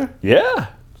anything from there? Yeah.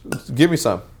 Give me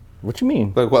some. What you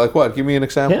mean? Like what? Give me an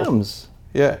example. Hims.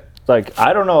 Yeah. Like,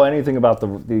 I don't know anything about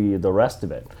the rest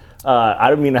of it. I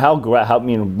don't mean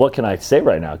what can I say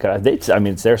right now?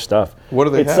 It's their stuff. What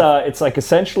do they have? It's like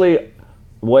essentially,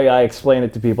 the way I explain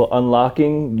it to people,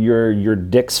 unlocking your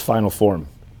dick's final form.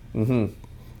 Mm-hmm.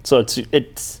 So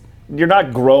it's you're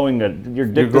not growing your dick.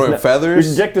 You're growing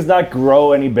feathers. Your dick does not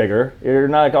grow any bigger. You're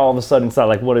not like all of a sudden it's not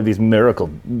like one of these miracle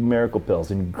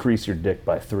pills and increase your dick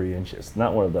by 3 inches.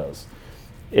 Not one of those.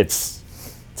 It's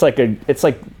like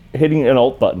hitting an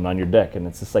alt button on your dick, and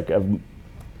it's just like you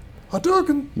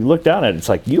look down at it, it's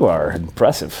like, you are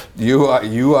impressive. You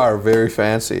are very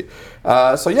fancy.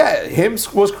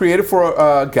 Hims was created for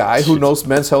a guy who knows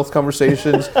men's health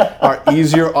conversations are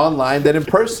easier online than in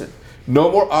person.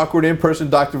 No more awkward in-person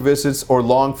doctor visits or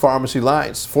long pharmacy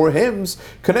lines. For Hims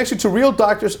connects you to real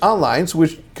doctors online,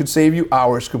 which could save you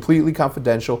hours, completely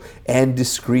confidential and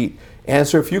discreet.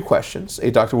 Answer a few questions. A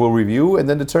doctor will review and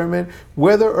then determine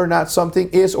whether or not something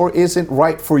is or isn't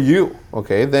right for you.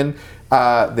 Okay, then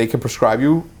they can prescribe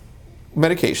you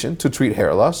medication to treat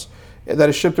hair loss that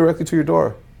is shipped directly to your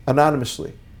door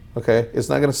anonymously. Okay, it's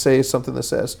not going to say something that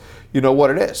says you know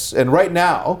what it is. And right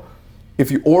now,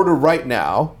 if you order right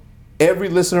now, every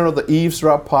listener of the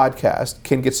Eavesdrop podcast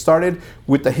can get started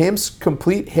with the Hims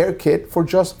Complete Hair Kit for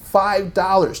just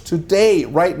 $5 today,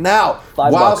 right now,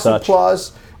 while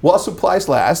supplies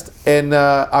last, and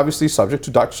obviously subject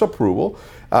to doctor's approval.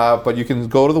 But you can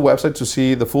go to the website to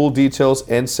see the full details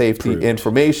and safety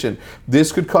information.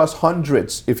 This could cost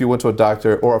hundreds if you went to a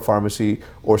doctor or a pharmacy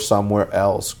or somewhere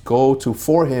else. Go to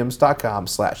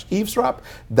forhims.com/eavesdrop.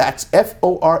 That's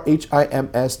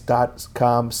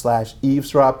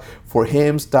forhims.com/eavesdrop.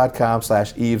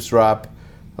 Forhims.com/eavesdrop.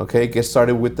 Okay, get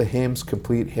started with the Hims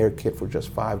Complete Hair Kit for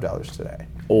just $5 today.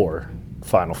 Or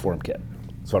Final Form Kit.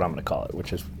 That's what I'm going to call it,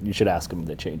 which is, you should ask them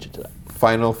to change it to that.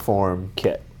 Final form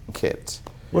Kit.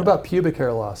 What about pubic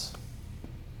hair loss?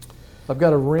 I've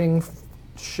got a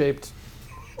ring-shaped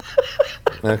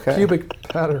pubic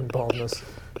pattern baldness.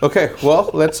 Okay,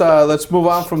 well, let's move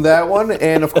on from that one.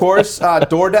 And of course,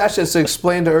 DoorDash, as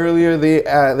explained earlier, they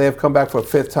have come back for a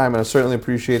 5th time, and I certainly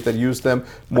appreciate that. Use them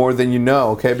more than you know,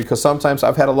 okay? Because sometimes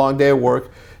I've had a long day at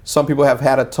work. Some people have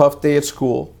had a tough day at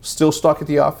school, still stuck at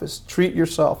the office. Treat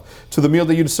yourself to the meal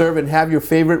that you deserve and have your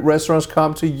favorite restaurants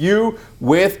come to you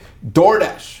with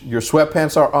DoorDash. Your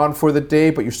sweatpants are on for the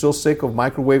day, but you're still sick of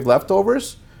microwave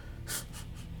leftovers?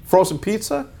 Frozen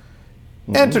pizza?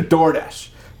 Enter DoorDash.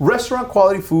 Restaurant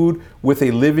quality food with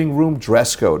a living room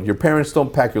dress code. Your parents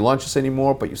don't pack your lunches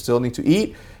anymore, but you still need to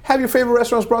eat. Have your favorite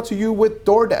restaurants brought to you with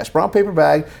DoorDash. Brown paper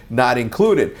bag not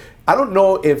included. I don't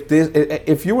know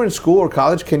if you were in school or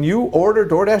college, can you order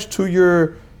DoorDash to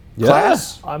your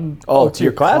class? To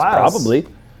your class? Probably.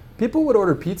 People would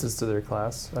order pizzas to their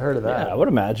class. I heard of that. Yeah, I would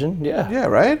imagine. Yeah. Yeah,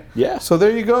 right? Yeah. So there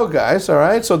you go, guys. All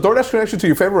right. So DoorDash connects you to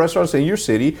your favorite restaurants in your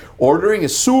city. Ordering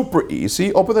is super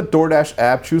easy. Open the DoorDash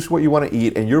app, choose what you want to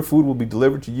eat, and your food will be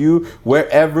delivered to you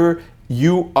wherever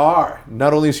you are.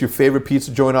 Not only is your favorite pizza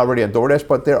joint already on DoorDash,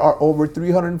 but there are over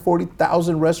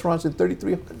 340,000 restaurants in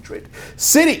 3,300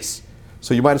 cities.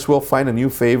 So you might as well find a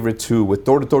new favorite too. With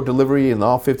door-to-door delivery in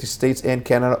all 50 states and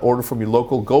Canada, order from your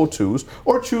local go-tos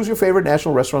or choose your favorite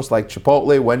national restaurants like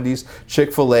Chipotle, Wendy's,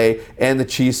 Chick-fil-A, and the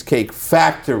Cheesecake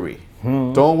Factory.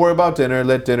 Don't worry about dinner.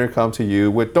 Let dinner come to you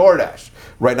with DoorDash.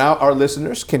 Right now, our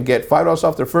listeners can get $5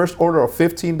 off their first order of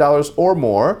 $15 or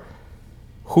more.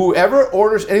 Whoever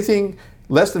orders anything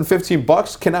less than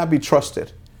 $15 cannot be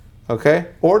trusted. Okay?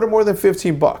 Order more than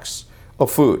 $15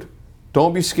 of food.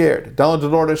 Don't be scared. Download the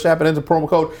DoorDash app and enter promo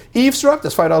code Eavesdrop.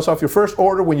 That's $5 off your first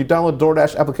order when you download the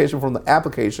DoorDash application from the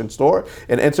application store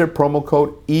and enter promo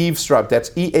code Eavesdrop. That's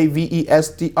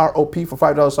EAVESDROP for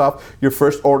 $5 off your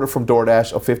first order from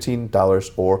DoorDash of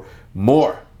 $15 or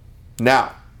more.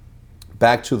 Now,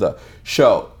 back to the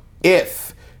show.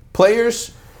 If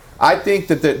players, I think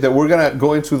that we're gonna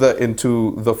go into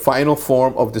the final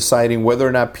form of deciding whether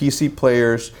or not PC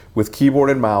players with keyboard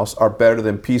and mouse are better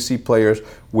than PC players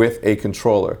with a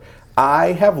controller.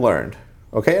 I have learned,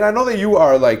 okay, and I know that you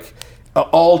are like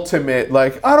ultimate,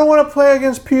 like I don't want to play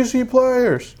against PC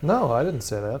players. No, I didn't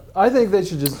say that. I think they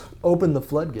should just open the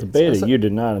floodgates. Beta, you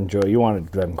did not enjoy. You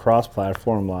wanted them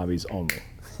cross-platform lobbies only.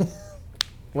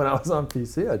 When I was on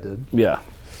PC, I did. Yeah.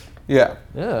 Yeah,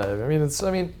 I mean, I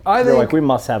You're think like, we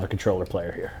must have a controller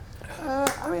player here.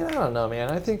 I mean, I don't know, man.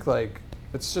 I think like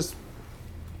it's just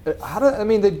with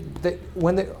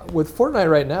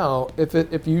Fortnite right now,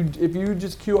 if you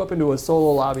just queue up into a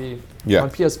solo lobby on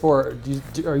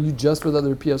PS4, are you just with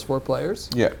other PS4 players?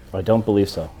 Yeah. I don't believe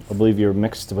so. I believe you're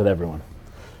mixed with everyone.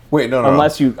 Wait, no.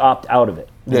 Unless you opt out of it.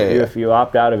 Yeah. If you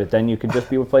opt out of it, then you could just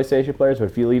be with PlayStation players. But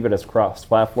if you leave it as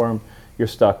cross-platform, you're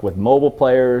stuck with mobile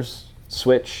players.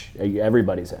 Switch,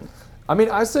 everybody's in. I mean,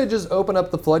 I say just open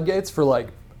up the floodgates for like,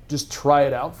 just try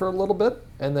it out for a little bit,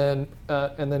 and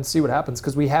then see what happens.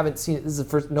 Because we haven't seen it. This is the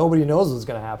first. Nobody knows what's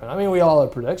going to happen. I mean, we all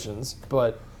have predictions,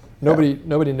 but nobody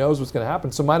knows what's going to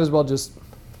happen. So might as well just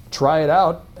try it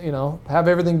out. You know, have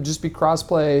everything just be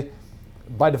crossplay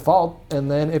by default, and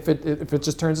then if it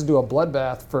just turns into a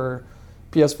bloodbath for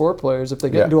PS4 players, if they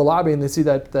get into a lobby and they see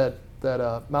that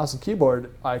mouse and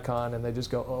keyboard icon and they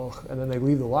just go, oh, and then they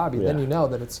leave the lobby, then you know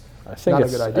that it's not a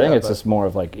good idea. I think it's just more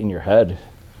of like in your head,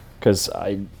 because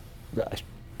I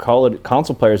call it,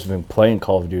 console players have been playing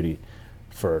Call of Duty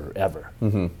forever.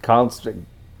 Mm-hmm.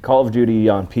 Call of Duty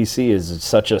on PC is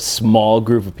such a small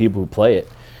group of people who play it.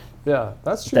 Yeah,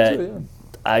 that's true too.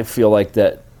 Yeah. I feel like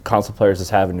that console players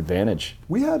just have an advantage.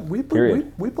 We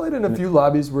played in a few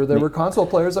lobbies where there were console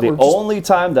players that were just the only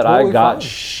time that totally I got fine.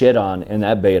 shit on in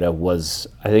that beta was,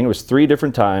 I think it was 3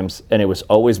 different times, and it was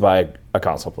always by a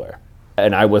console player,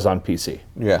 and I was on PC.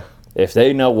 Yeah. If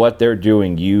they know what they're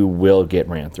doing, you will get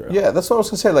ran through. Yeah, that's what I was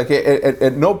gonna say. Like,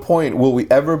 at no point will we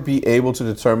ever be able to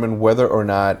determine whether or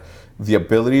not the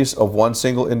abilities of one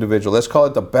single individual, let's call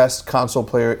it the best console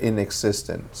player in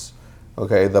existence,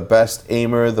 okay, the best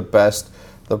aimer, the best.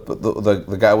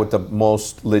 The guy with the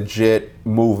most legit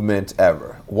movement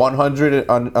ever. 100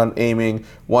 on aiming,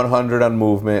 100 on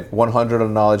movement, 100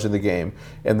 on knowledge in the game.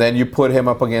 And then you put him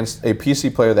up against a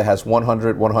PC player that has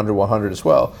 100, 100, 100 as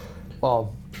well.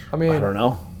 Well, I mean... I don't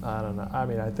know. I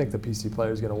mean, I think the PC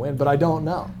player is going to win, but I don't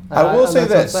know. I will say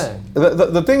this.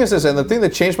 The thing is this, and the thing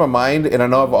that changed my mind, and I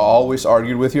know I've always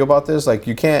argued with you about this, like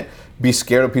you can't be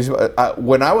scared of PC.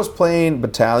 When I was playing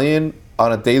Battalion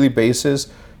on a daily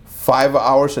basis, 5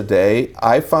 hours a day,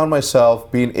 I found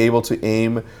myself being able to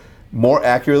aim more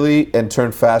accurately and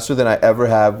turn faster than I ever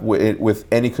have with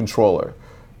any controller.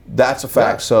 That's a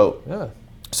fact. So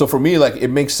for me, like, it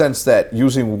makes sense that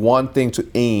using one thing to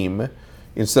aim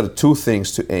instead of two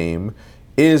things to aim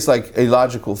is like a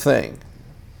logical thing.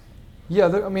 Yeah,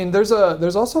 I mean, there's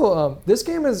also this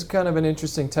game is kind of an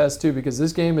interesting test too, because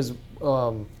this game is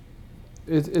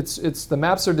it's the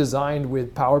maps are designed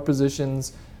with power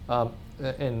positions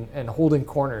and holding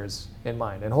corners in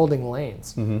mind and holding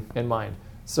lanes in mind.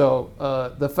 So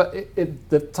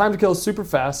the time to kill is super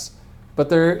fast, but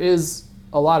there is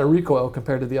a lot of recoil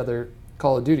compared to the other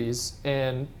Call of Duties,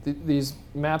 and these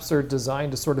maps are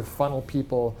designed to sort of funnel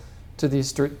people to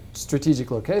these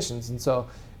strategic locations, and so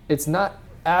it's not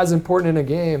as important in a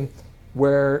game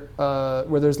where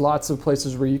there's lots of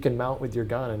places where you can mount with your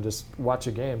gun and just watch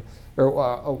a game or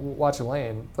watch a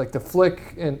lane. Like the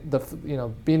flick and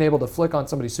being able to flick on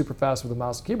somebody super fast with a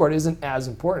mouse and keyboard isn't as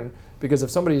important, because if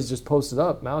somebody's just posted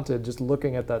up, mounted, just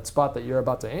looking at that spot that you're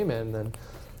about to aim in, then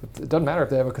it doesn't matter if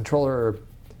they have a controller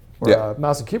or a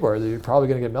mouse and keyboard. You're probably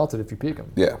going to get melted if you peek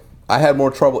them. Yeah. I had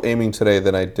more trouble aiming today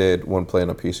than I did when playing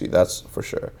on PC. That's for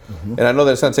sure. And I know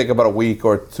that it's going to take about a week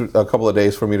or a couple of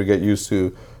days for me to get used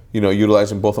to,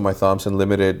 utilizing both of my thumbs and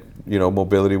limited,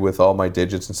 mobility with all my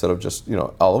digits instead of just,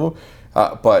 all of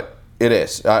them. But it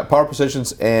is. Power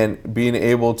positions and being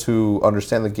able to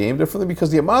understand the game differently,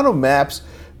 because the amount of maps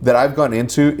that I've gone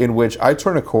into in which I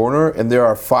turn a corner and there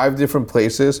are 5 different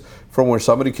places from where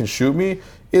somebody can shoot me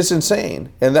is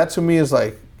insane. And that to me is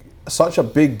like such a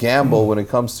big gamble when it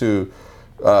comes to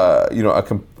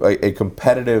a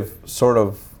competitive sort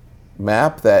of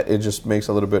map, that it just makes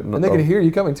a little bit. And they can hear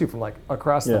you coming too from like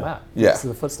across the map. Yeah, so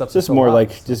the footsteps. Just more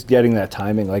like just getting that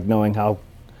timing, like knowing how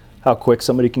quick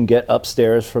somebody can get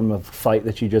upstairs from a fight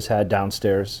that you just had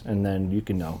downstairs, and then you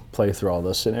can play through all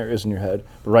those scenarios in your head.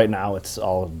 But right now, it's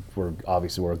all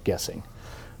we're guessing.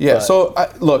 Yeah. So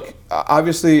look,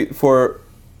 obviously,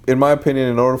 in my opinion,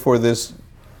 in order for this,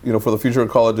 for the future of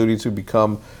Call of Duty to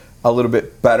become a little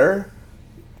bit better,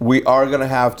 we are going to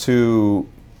have to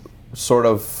sort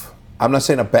of, I'm not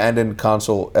saying abandon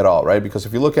console at all, right? Because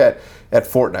if you look at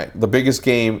Fortnite, the biggest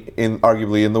game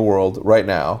arguably in the world right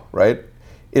now, right?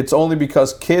 It's only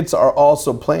because kids are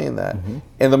also playing that.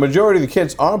 And the majority of the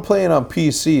kids aren't playing on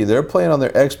PC. They're playing on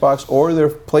their Xbox or their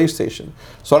PlayStation.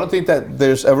 So I don't think that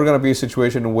there's ever going to be a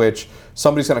situation in which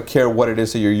somebody's going to care what it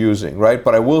is that you're using, right?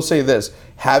 But I will say this,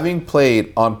 having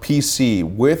played on PC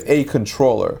with a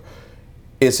controller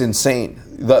is insane.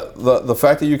 The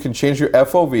fact that you can change your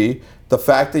FOV, the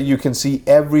fact that you can see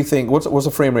everything. What's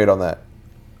the frame rate on that?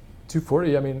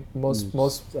 240. I mean, most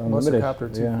are capped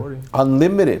at 240. Yeah.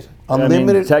 Unlimited. I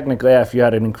mean, technically, if you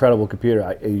had an incredible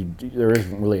computer, there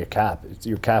isn't really a cap.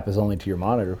 Your cap is only to your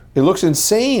monitor. It looks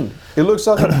insane. It looks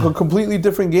like a completely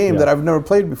different game that I've never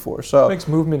played before. So it makes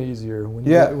movement easier when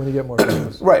you get more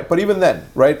games. Right, but even then,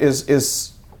 right,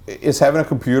 is having a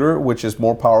computer which is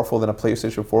more powerful than a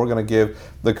PlayStation 4 going to give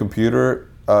the computer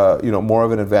more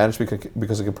of an advantage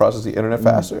because it can process the internet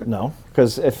faster? No,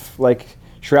 because if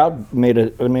Shroud made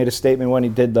a statement when he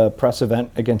did the press event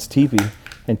against TP,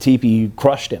 and TP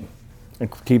crushed him. And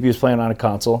TP was playing on a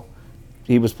console,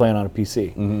 he was playing on a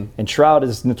PC. And Shroud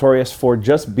is notorious for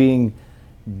just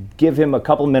give him a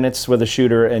couple minutes with a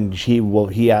shooter and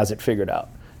he has it figured out.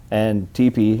 And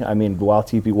TP, I mean, while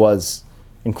TP was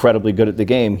incredibly good at the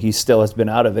game, he still has been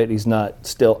out of it. He's not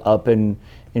still up in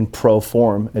pro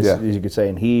form, as you could say,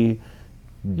 and he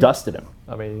dusted him.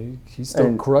 I mean, he's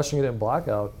still crushing it in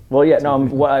Blackout. Well, yeah, no,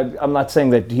 I'm not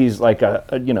saying that he's like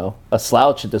a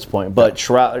slouch at this point, but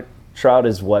Shroud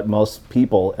is what most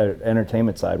people,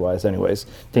 entertainment side-wise anyways,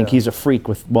 think he's a freak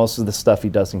with most of the stuff he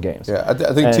does in games. Yeah, I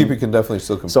think TP can definitely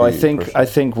still compete. So I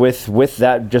think with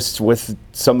that, just with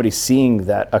somebody seeing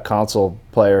that a console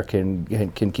player can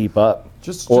keep up,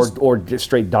 or just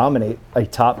straight dominate a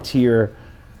top-tier,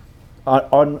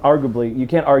 arguably, you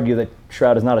can't argue that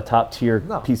Shroud is not a top-tier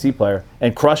PC player,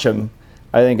 and crush him,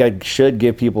 I think I should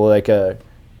give people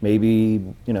maybe,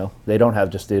 they don't have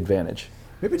just the advantage.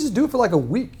 Maybe just do it for like a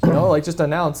week, just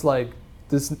announce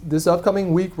this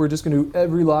upcoming week we're just going to do,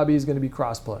 every lobby is going to be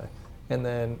crossplay. And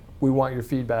then we want your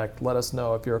feedback. Let us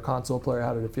know if you're a console player,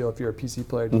 how did it feel? If you're a PC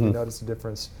player, did you notice a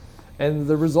difference? And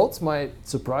the results might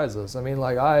surprise us. I mean,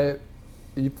 I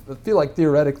feel like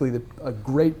theoretically a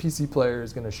great PC player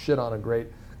is going to shit on a great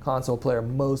console player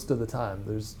most of the time.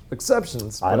 There's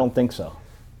exceptions. I don't think so.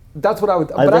 That's what I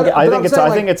would. I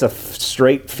think it's a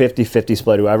straight 50-50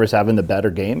 split. Whoever's having the better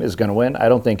game is going to win. I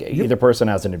don't think either person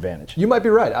has an advantage. You might be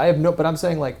right. But I'm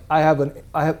saying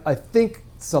I think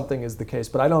something is the case,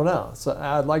 but I don't know. So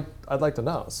I'd like to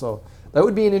know. So That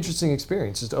would be an interesting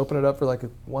experience. Just open it up for like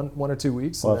one or 2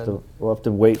 weeks. We'll have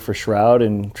to wait for Shroud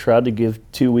to give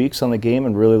 2 weeks on the game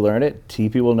and really learn it.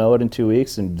 TP will know it in 2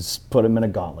 weeks and just put him in a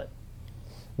gauntlet.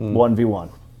 1v1.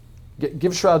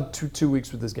 Give Shroud 2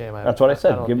 weeks with this game. That's what I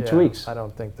said. Give him 2 weeks. I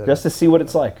don't think that. Just to see what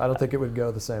it's like. I don't think it would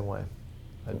go the same way.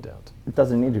 I don't. It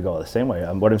doesn't need to go the same way.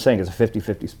 What I'm saying is a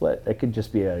 50-50 split. It could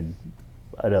just be an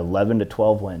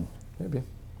 11-12 win. Maybe.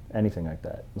 Anything like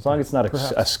that. As long as it's not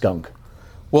a skunk.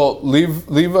 Well, leave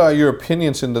your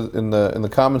opinions in the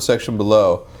comment section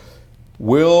below.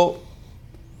 Will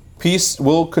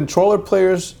controller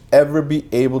players ever be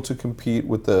able to compete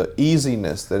with the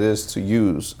easiness that is to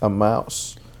use a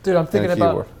mouse? Dude, I'm thinking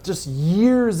about just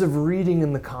years of reading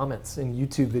in the comments, in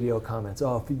YouTube video comments.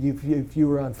 Oh, if you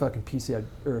were on fucking PC,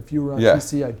 if you were on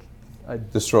PC,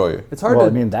 I'd destroy you. It's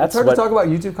hard it's hard to talk about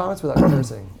YouTube comments without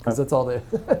cursing, because that's all they.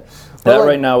 That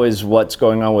right now is what's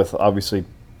going on with obviously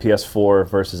PS4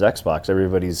 versus Xbox.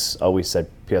 Everybody's always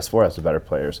said PS4 has the better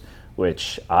players,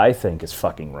 which I think is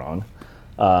fucking wrong.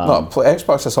 No,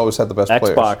 Xbox has always had the best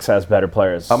players. Xbox has better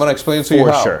players. I'm going to explain to you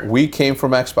how. Sure. We came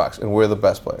from Xbox, and we're the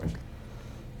best players.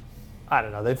 I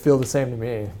don't know. They feel the same to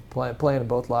me. Playing in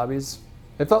both lobbies.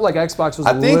 It felt like Xbox was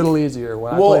a little easier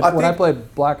when I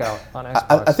played Blackout on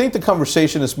Xbox. I think the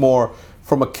conversation is more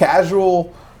from a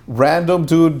casual, random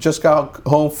dude just got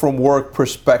home from work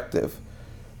perspective.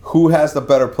 Who has the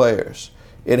better players?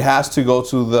 It has to go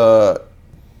to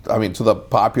the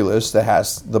populace that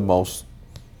has the most,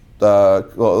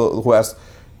 who has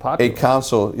a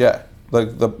console. Yeah,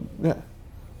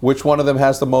 Which one of them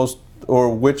has the most,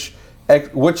 or which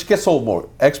gets sold more,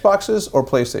 Xboxes or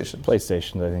PlayStation?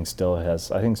 PlayStation, I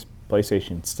think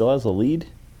PlayStation still has a lead.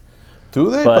 Do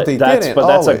they? But they didn't. But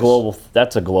that's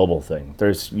a global thing.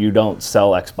 You don't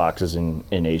sell Xboxes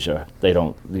in Asia. They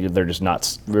don't. They're just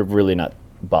not. We're really not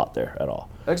bought there at all.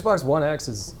 Xbox One X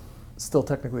is still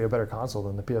technically a better console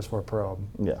than the PS4 Pro.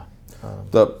 Yeah.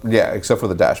 Except for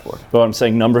the dashboard. But what I'm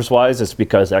saying, numbers-wise, it's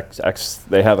because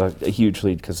they have a huge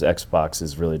lead because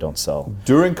Xboxes really don't sell.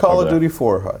 During Call of Duty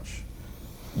 4, Hutch,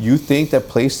 you think that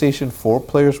PlayStation 4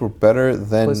 players were better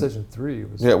than... PlayStation 3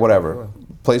 was... Yeah, whatever.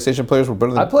 PlayStation players were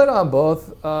better than... I played on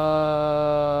both.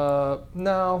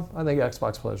 No, I think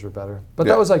Xbox players were better. But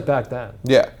that was like back then.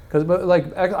 Yeah.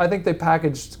 I think they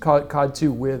packaged COD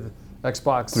 2 with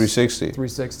Xbox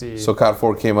 360. So COD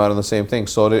 4 came out on the same thing.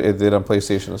 So it did on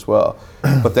PlayStation as well.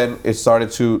 But then it started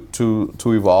to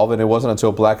evolve, and it wasn't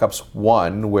until Black Ops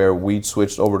 1 where we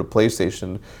switched over to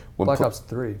PlayStation. Black Ops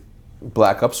 3.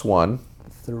 Black Ops 1.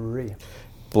 3.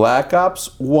 Black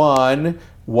Ops 1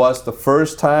 was the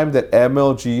first time that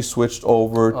MLG switched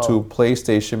over to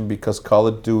PlayStation because Call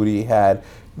of Duty had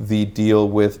the deal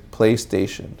with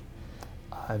PlayStation.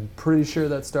 I'm pretty sure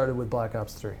that started with Black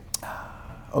Ops 3.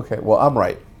 Okay, well, I'm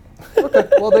right. Okay,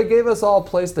 well, they gave us all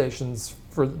PlayStations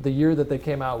for the year that they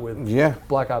came out with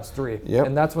Black Ops 3. Yep.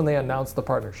 And that's when they announced the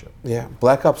partnership. Yeah,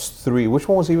 Black Ops 3. Which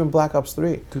one was even Black Ops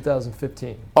 3?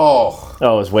 2015. Oh, it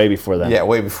was way before that. Yeah,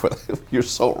 way before that. You're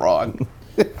so wrong.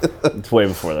 It's way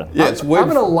before that. Yeah, it's way I'm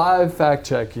going to live fact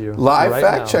check you. Live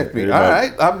fact check me. All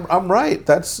right, I'm right.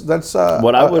 That's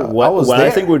what I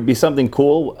think would be something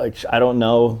cool. Which I don't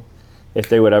know if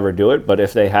they would ever do it, but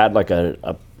if they had like an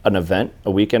event,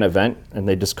 a weekend event, and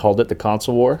they just called it the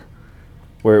Console War,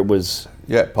 where it was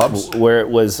pubs, where it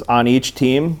was on each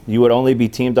team, you would only be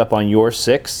teamed up on your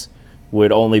 6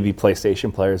 would only be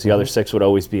PlayStation players. The other 6 would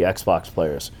always be Xbox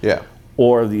players. Yeah.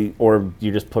 Or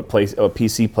you just put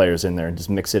PC players in there and just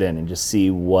mix it in and just see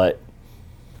what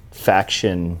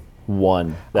faction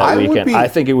won that weekend. I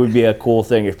think it would be a cool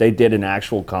thing if they did an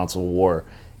actual console war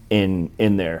in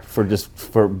there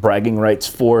for bragging rights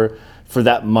for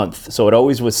that month. So it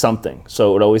always was something.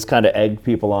 So it always kind of egged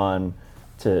people on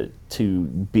to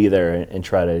be there and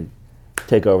try to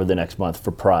take over the next month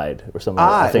for Pride or something.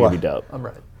 I think it'd be dope. I'm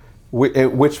right.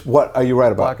 What are you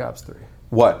right about? Black Ops 3.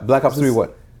 What? Black Ops 3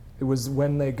 what? It was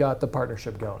when they got the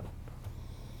partnership going.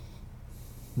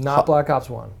 Not Black Ops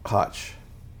 1. Hutch.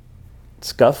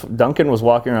 Duncan was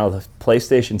walking around with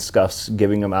PlayStation scuffs,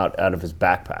 giving them out of his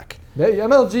backpack. Yeah,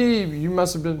 MLG,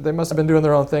 they must have been doing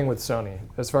their own thing with Sony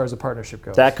as far as the partnership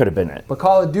goes. That could have been it. But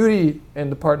Call of Duty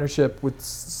and the partnership with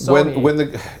Sony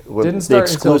didn't start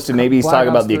the exclusive. Until maybe he's Black talking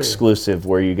Ops about the 3. exclusive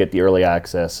where you get the early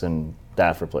access and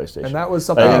that for PlayStation. And that was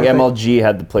something I think MLG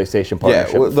had the PlayStation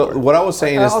partnership. Yeah, what I was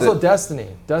saying is also Destiny.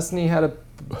 Destiny had a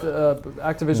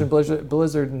Activision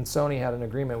Blizzard and Sony had an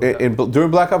agreement with them. During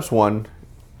Black Ops 1,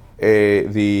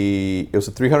 it was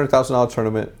a $300,000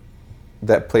 tournament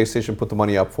that PlayStation put the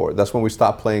money up for. That's when we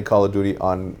stopped playing Call of Duty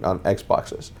on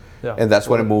Xboxes. Yeah. And that's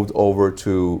when it moved over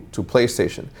to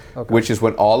PlayStation, which is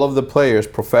when all of the players,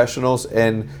 professionals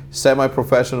and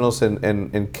semi-professionals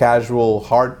and casual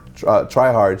hard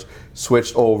tryhards,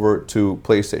 switched over to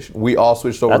PlayStation. We all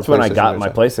switched over. That's to when PlayStation I got my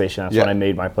PlayStation. That's when I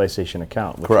made my PlayStation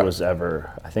account, which Correct. was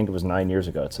I think it was 9 years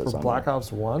ago. It says For on Black there.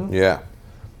 Ops 1? Yeah.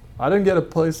 I didn't get a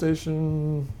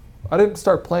PlayStation. I didn't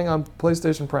start playing on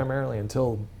PlayStation primarily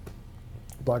until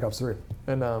Black Ops 3.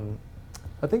 And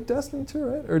I think Destiny 2,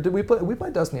 right? Or did we play? We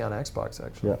played Destiny on Xbox,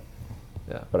 actually. Yeah.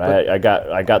 Yeah. But I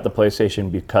got the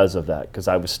PlayStation because of that, because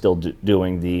I was still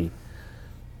doing the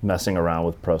messing around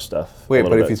with pro stuff. Wait,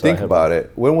 but if you think about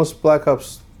it, when was Black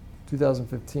Ops?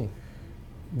 2015.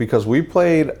 Because we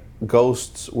played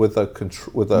Ghosts with a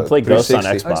We played Ghosts on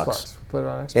 360. Xbox. We played it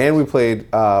on Xbox. And we played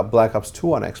Black Ops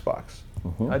 2 on Xbox.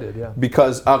 I did, yeah.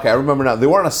 Because, okay, I remember now. They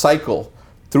were on a cycle.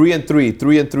 3 and 3,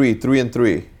 3 and 3, 3 and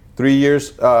 3. 3 years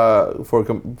for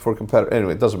competitor.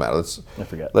 Anyway, it doesn't matter. I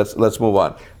forget. Let's move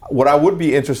on. What I would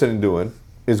be interested in doing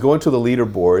is going to the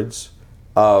leaderboards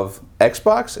of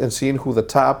Xbox and seeing who the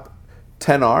top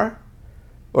 10 are,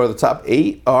 or the top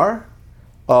 8 are,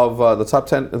 of the top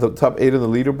 10, the top 8 in the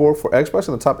leaderboard for Xbox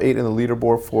and the top 8 in the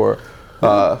leaderboard for.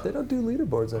 They don't do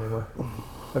leaderboards anymore.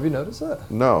 Have you noticed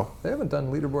that? No, They haven't done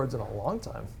leaderboards in a long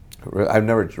time. I've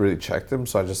never really checked them,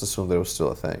 so I just assumed that it was still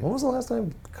a thing. When was the last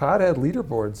time COD had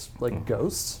leaderboards? Like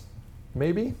Ghosts?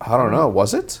 Maybe? I don't know.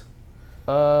 Was it?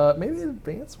 Maybe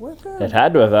Advanced Warfare? It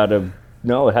had to have had a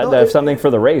no. It had to have something for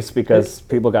the race because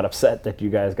people got upset that you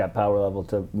guys got power level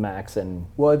to max and.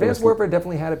 Well, Advanced Warfare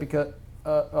definitely had it because.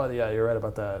 Oh, yeah, you're right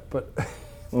about that. But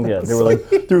Yeah, they were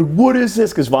like, "Dude, what is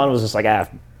this?" Because Vaughn was just like,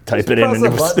 type it in, and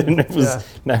it was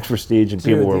Max Prestige, and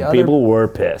Dude, people were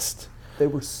pissed. they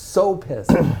were so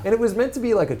pissed, and it was meant to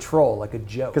be like a troll, like a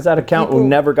joke. Because that account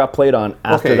never got played on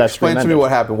after Okay, that stream explain to me ended. what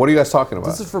happened. What are you guys talking about?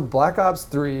 This is for Black Ops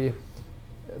 3.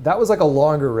 That was like a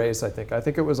longer race, I think. I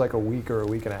think it was like a week or a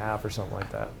week and a half or something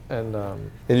like that. And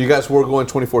you guys were going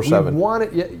 24/7. we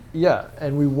wanted, yeah,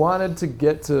 and we wanted to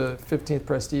get to 15th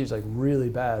Prestige like really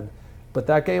bad, but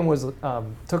that game was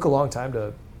took a long time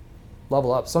to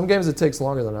level up. Some games it takes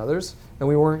longer than others, and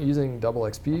we weren't using double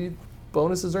XP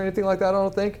bonuses or anything like that, I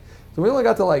don't think. So we only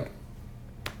got to like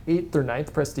 8th or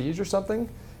 9th Prestige or something,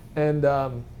 and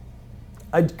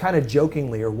I kind of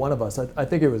jokingly, or one of us, I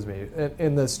think it was me,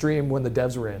 in the stream when the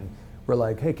devs were in, we're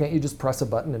like, hey, can't you just press a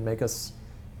button and make us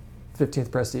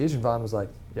 15th Prestige? And Vaughn was like,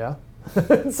 yeah.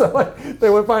 So like, they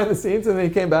went behind the scenes and then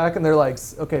he came back and they're like,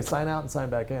 okay, sign out and sign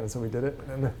back in. And so we did it.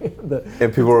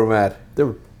 And people were mad. They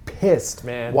were pissed,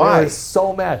 man. Why? They were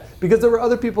so mad. Because there were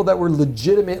other people that were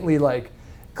legitimately like,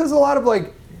 because a lot of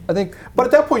like, I think, But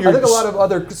at that point, I think a lot of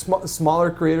other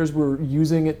smaller creators were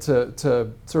using it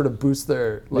to sort of boost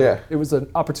their. Like, Yeah. It was an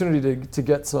opportunity to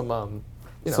get some,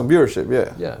 some viewership,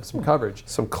 yeah. yeah, some coverage,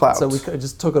 Some clout. So we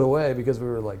just took it away because we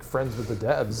were like friends with the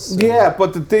devs. Yeah,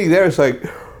 but the thing there is like,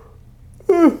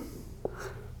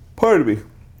 pardon me.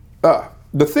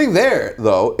 The thing there,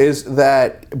 though, is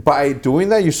that by doing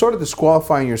that, you're sort of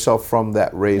disqualifying yourself from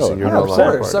that race, and you're Yeah, no of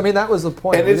longer course. part I of it. mean, that was the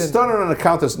point. And it's done on an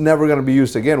account that's never going to be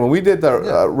used again. When we did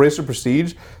the Racer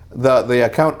Prestige, the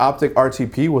account Optic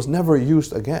RTP was never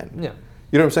used again. Yeah.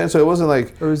 You know what I'm saying? So it wasn't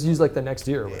like. Or it was used like the next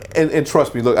year. Or whatever. And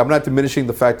trust me, look, I'm not diminishing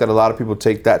the fact that a lot of people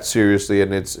take that seriously,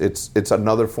 and it's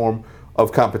another form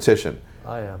of competition.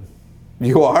 I am.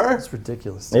 You are? It's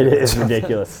ridiculous. It is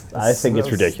ridiculous. I think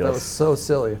it's ridiculous. That was so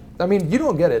silly. I mean, you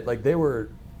don't get it. Like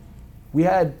we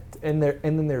had, and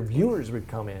then their viewers would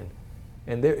come in,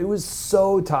 and it was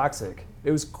so toxic. It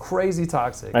was crazy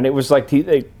toxic. And it was like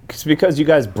it's because you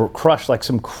guys crushed like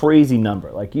some crazy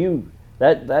number. Like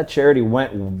that charity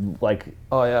went like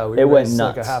Oh yeah, it went raised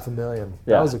nuts. like $500,000. Yeah.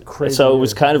 That was a crazy. So it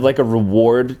was year. kind of like a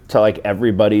reward to like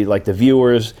everybody, like the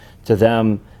viewers, to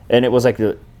them, and it was like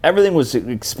everything was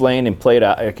explained and played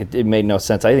out. Like it made no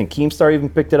sense. I think Keemstar even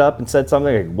picked it up and said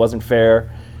something like it wasn't fair.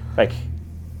 Like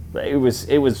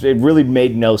it really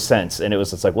made no sense, and it was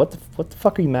just like what the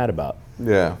fuck are you mad about?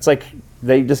 Yeah. It's like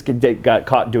they just got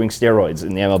caught doing steroids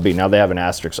in the MLB. Now they have an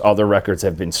asterisk. All their records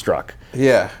have been struck.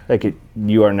 Yeah. Like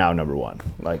you are now number one.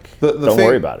 Like The don't thing-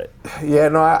 worry about it. Yeah,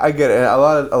 no, I get it. And a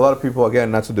lot of people, again,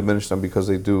 not to diminish them because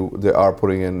they are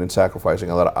putting in and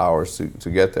sacrificing a lot of hours to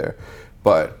get there.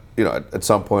 But, you know, at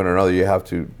some point or another, you have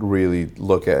to really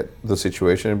look at the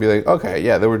situation and be like, okay,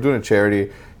 yeah, they were doing a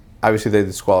charity. Obviously, they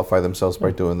disqualify themselves by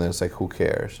doing this. Like, who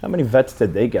cares? How many vets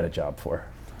did they get a job for?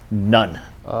 None.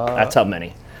 That's how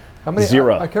many. How many?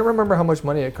 Zero. I can't remember how much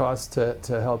money it cost to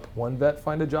help one vet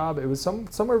find a job. It was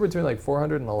somewhere between like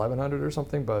 400 and 1100 or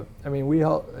something. But I mean, we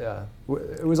helped. Yeah,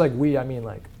 it was like I mean,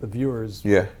 like the viewers.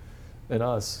 Yeah. And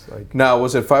us. Like Now,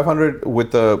 was it 500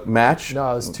 with the match?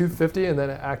 no, it was 250, and then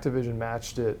Activision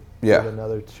matched it Yeah. With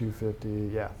another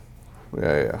 250. Yeah.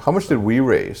 Yeah. How much did we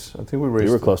raise? I think we raised.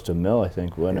 We were close to $1 million, I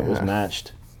think, when it was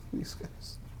matched. These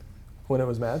guys. When it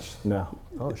was matched? No.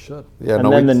 Oh shit. Yeah.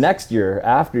 And then the next year,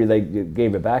 after they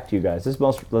gave it back to you guys,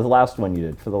 the last one you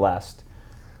did for the last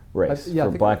race for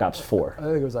Black Ops 4. I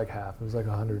think it was like half. It was like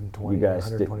 120,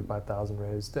 125,000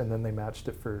 raised, and then they matched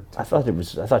it for. I thought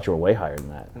you were way higher than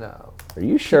that. No. Are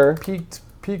you sure? Peaked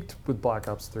with Black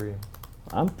Ops 3.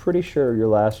 I'm pretty sure your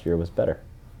last year was better.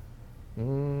 I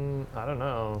don't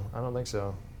know. I don't think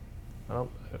so. I don't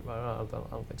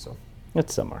think so.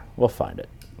 It's somewhere. We'll find it.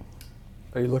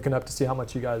 Are you looking up to see how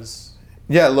much you guys?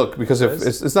 Yeah, look, because if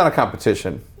it's not a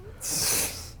competition.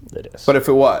 It is. But if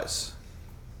it was,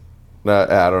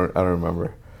 I don't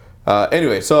remember.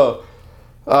 Anyway, so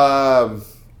sorry,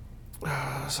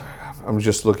 I'm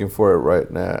just looking for it right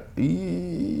now.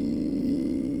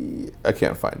 I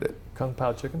can't find it. Kung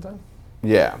Pao Chicken Time?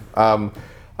 Yeah.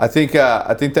 I think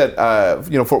that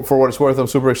for what it's worth, I'm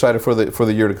super excited for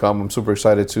the year to come. I'm super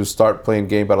excited to start playing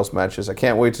game battles matches. I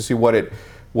can't wait to see what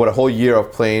a whole year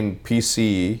of playing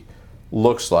PC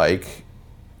looks like.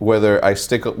 Whether I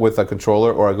stick with a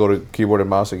controller or I go to keyboard and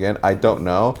mouse again, I don't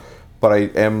know. But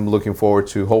I am looking forward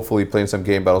to hopefully playing some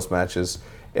game battles matches.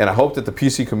 And I hope that the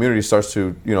PC community starts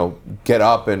to get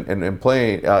up and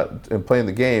playing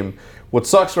the game. What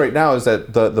sucks right now is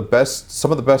that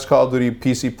some of the best Call of Duty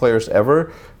PC players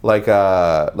ever, like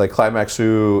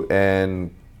Climaxu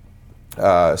and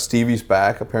Stevie's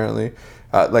back apparently,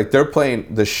 like they're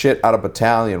playing the shit out of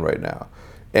Battalion right now,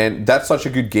 and that's such a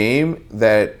good game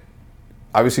that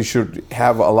obviously should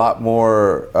have a lot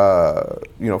more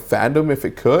fandom if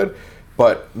it could.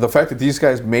 But the fact that these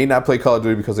guys may not play Call of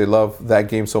Duty because they love that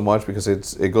game so much because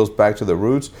it goes back to the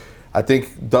roots, I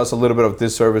think does a little bit of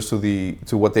disservice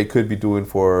to what they could be doing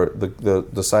for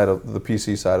the side of the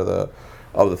PC side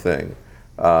of the thing.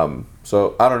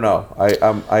 So I don't know.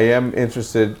 I am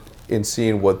interested in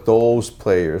seeing what those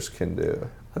players can do.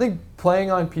 I think playing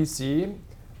on PC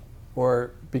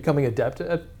or becoming adept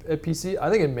at PC, I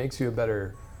think it makes you a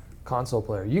better console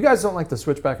player. You guys don't like to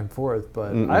switch back and forth,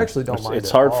 but I actually don't mind.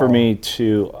 It's hard for me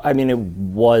to. I mean, it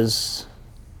was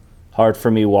hard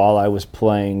for me while I was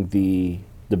playing the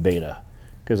beta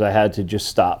because I had to just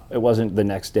stop. It wasn't the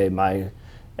next day. My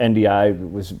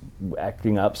NDI was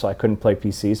acting up, so I couldn't play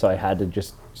PC. So I had to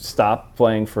just stop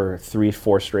playing for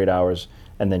 3-4 straight hours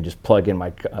and then just plug in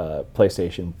my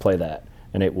PlayStation, play that,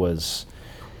 and it was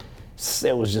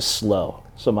just slow.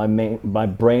 So my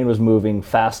brain was moving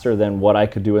faster than what I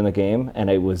could do in the game,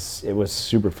 and it was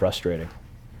super frustrating.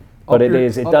 But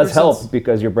it does help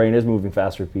because your brain is moving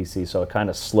faster with PC, so it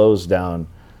kind of slows down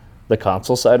the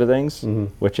console side of things,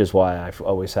 which is why I've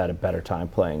always had a better time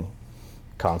playing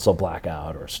console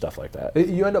Blackout or stuff like that.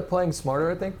 You end up playing smarter,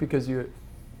 I think, because you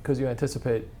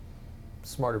anticipate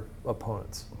smarter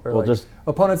opponents, or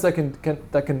opponents that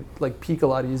can like peek a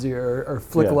lot easier or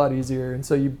flick a lot easier, and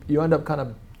so you end up kind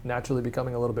of naturally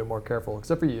becoming a little bit more careful.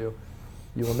 Except for you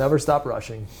will never stop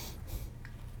rushing,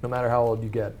 no matter how old you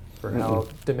get or how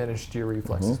diminished your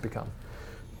reflexes become.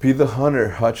 Be the hunter,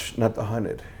 Hutch, not the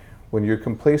hunted. When you're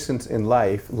complacent in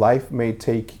life may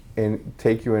take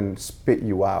you and spit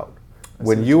you out.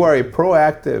 When you are a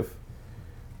proactive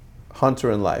hunter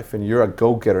in life and you're a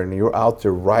go-getter and you're out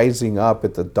there rising up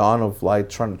at the dawn of light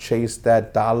trying to chase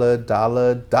that dollar,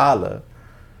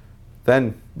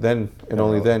 then and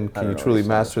only then can you truly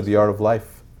master the art of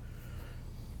life.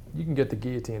 You can get the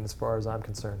guillotine as far as I'm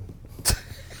concerned.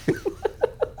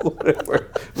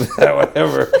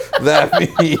 whatever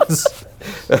that means.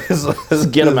 Let's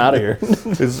get him out of here.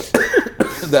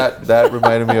 That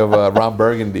reminded me of Ron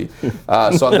Burgundy.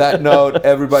 So on that note,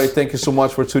 everybody, thank you so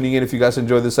much for tuning in. If you guys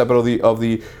enjoyed this episode of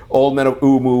the Old Men of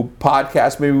OMOO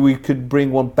podcast, maybe we could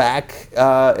bring one back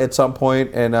at some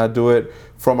point and do it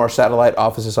from our satellite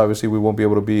offices. Obviously, we won't be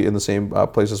able to be in the same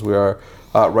place as we are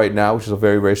right now, which is a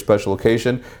very, very special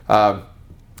occasion.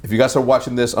 If you guys are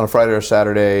watching this on a Friday or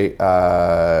Saturday,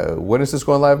 when is this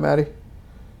going live, Maddie?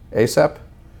 ASAP?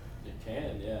 It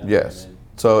can, yeah. Yes.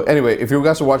 So anyway, if you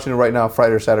guys are watching it right now,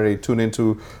 Friday or Saturday, tune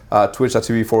into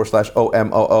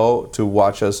twitch.tv/OMOO to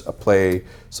watch us play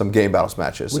some game battles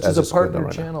matches. Which is a partner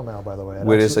channel now, by the way.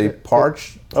 It is a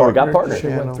partner. Oh, we got partner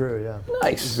channel. Went through, yeah.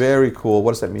 Nice. Very cool.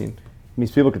 What does that mean? It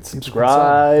means people could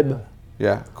subscribe.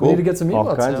 Yeah, cool. We need to get some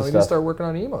emotes now. We need to start working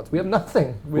on emotes. We have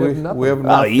nothing. We have nothing.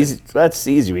 Oh, easy. That's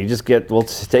easy. We'll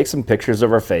take some pictures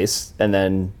of our face, and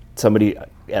then somebody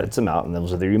edits them out, and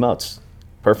those are the emotes.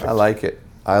 Perfect. I like it.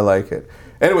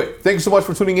 Anyway, thank you so much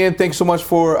for tuning in. Thanks so much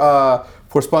for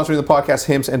sponsoring the podcast,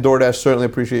 Hims and DoorDash. Certainly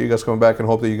appreciate you guys coming back and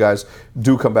hope that you guys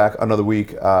do come back another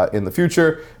week in the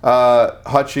future.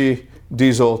 Hutchie,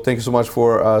 Di3seL, thank you so much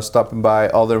for stopping by.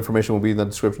 All the information will be in the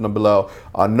description down below.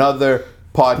 Another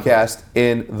podcast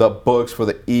in the books for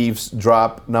the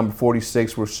Eavesdrop number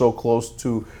 46. We're so close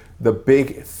to the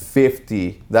big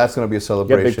 50. That's going to be a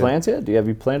celebration. You got big plans yet? Have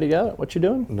you planned it yet? What you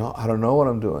doing? No, I don't know what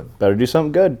I'm doing. Better do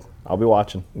something good. I'll be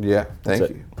watching. Yeah, thank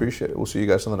you. Appreciate it. We'll see you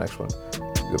guys on the next one.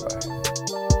 Goodbye.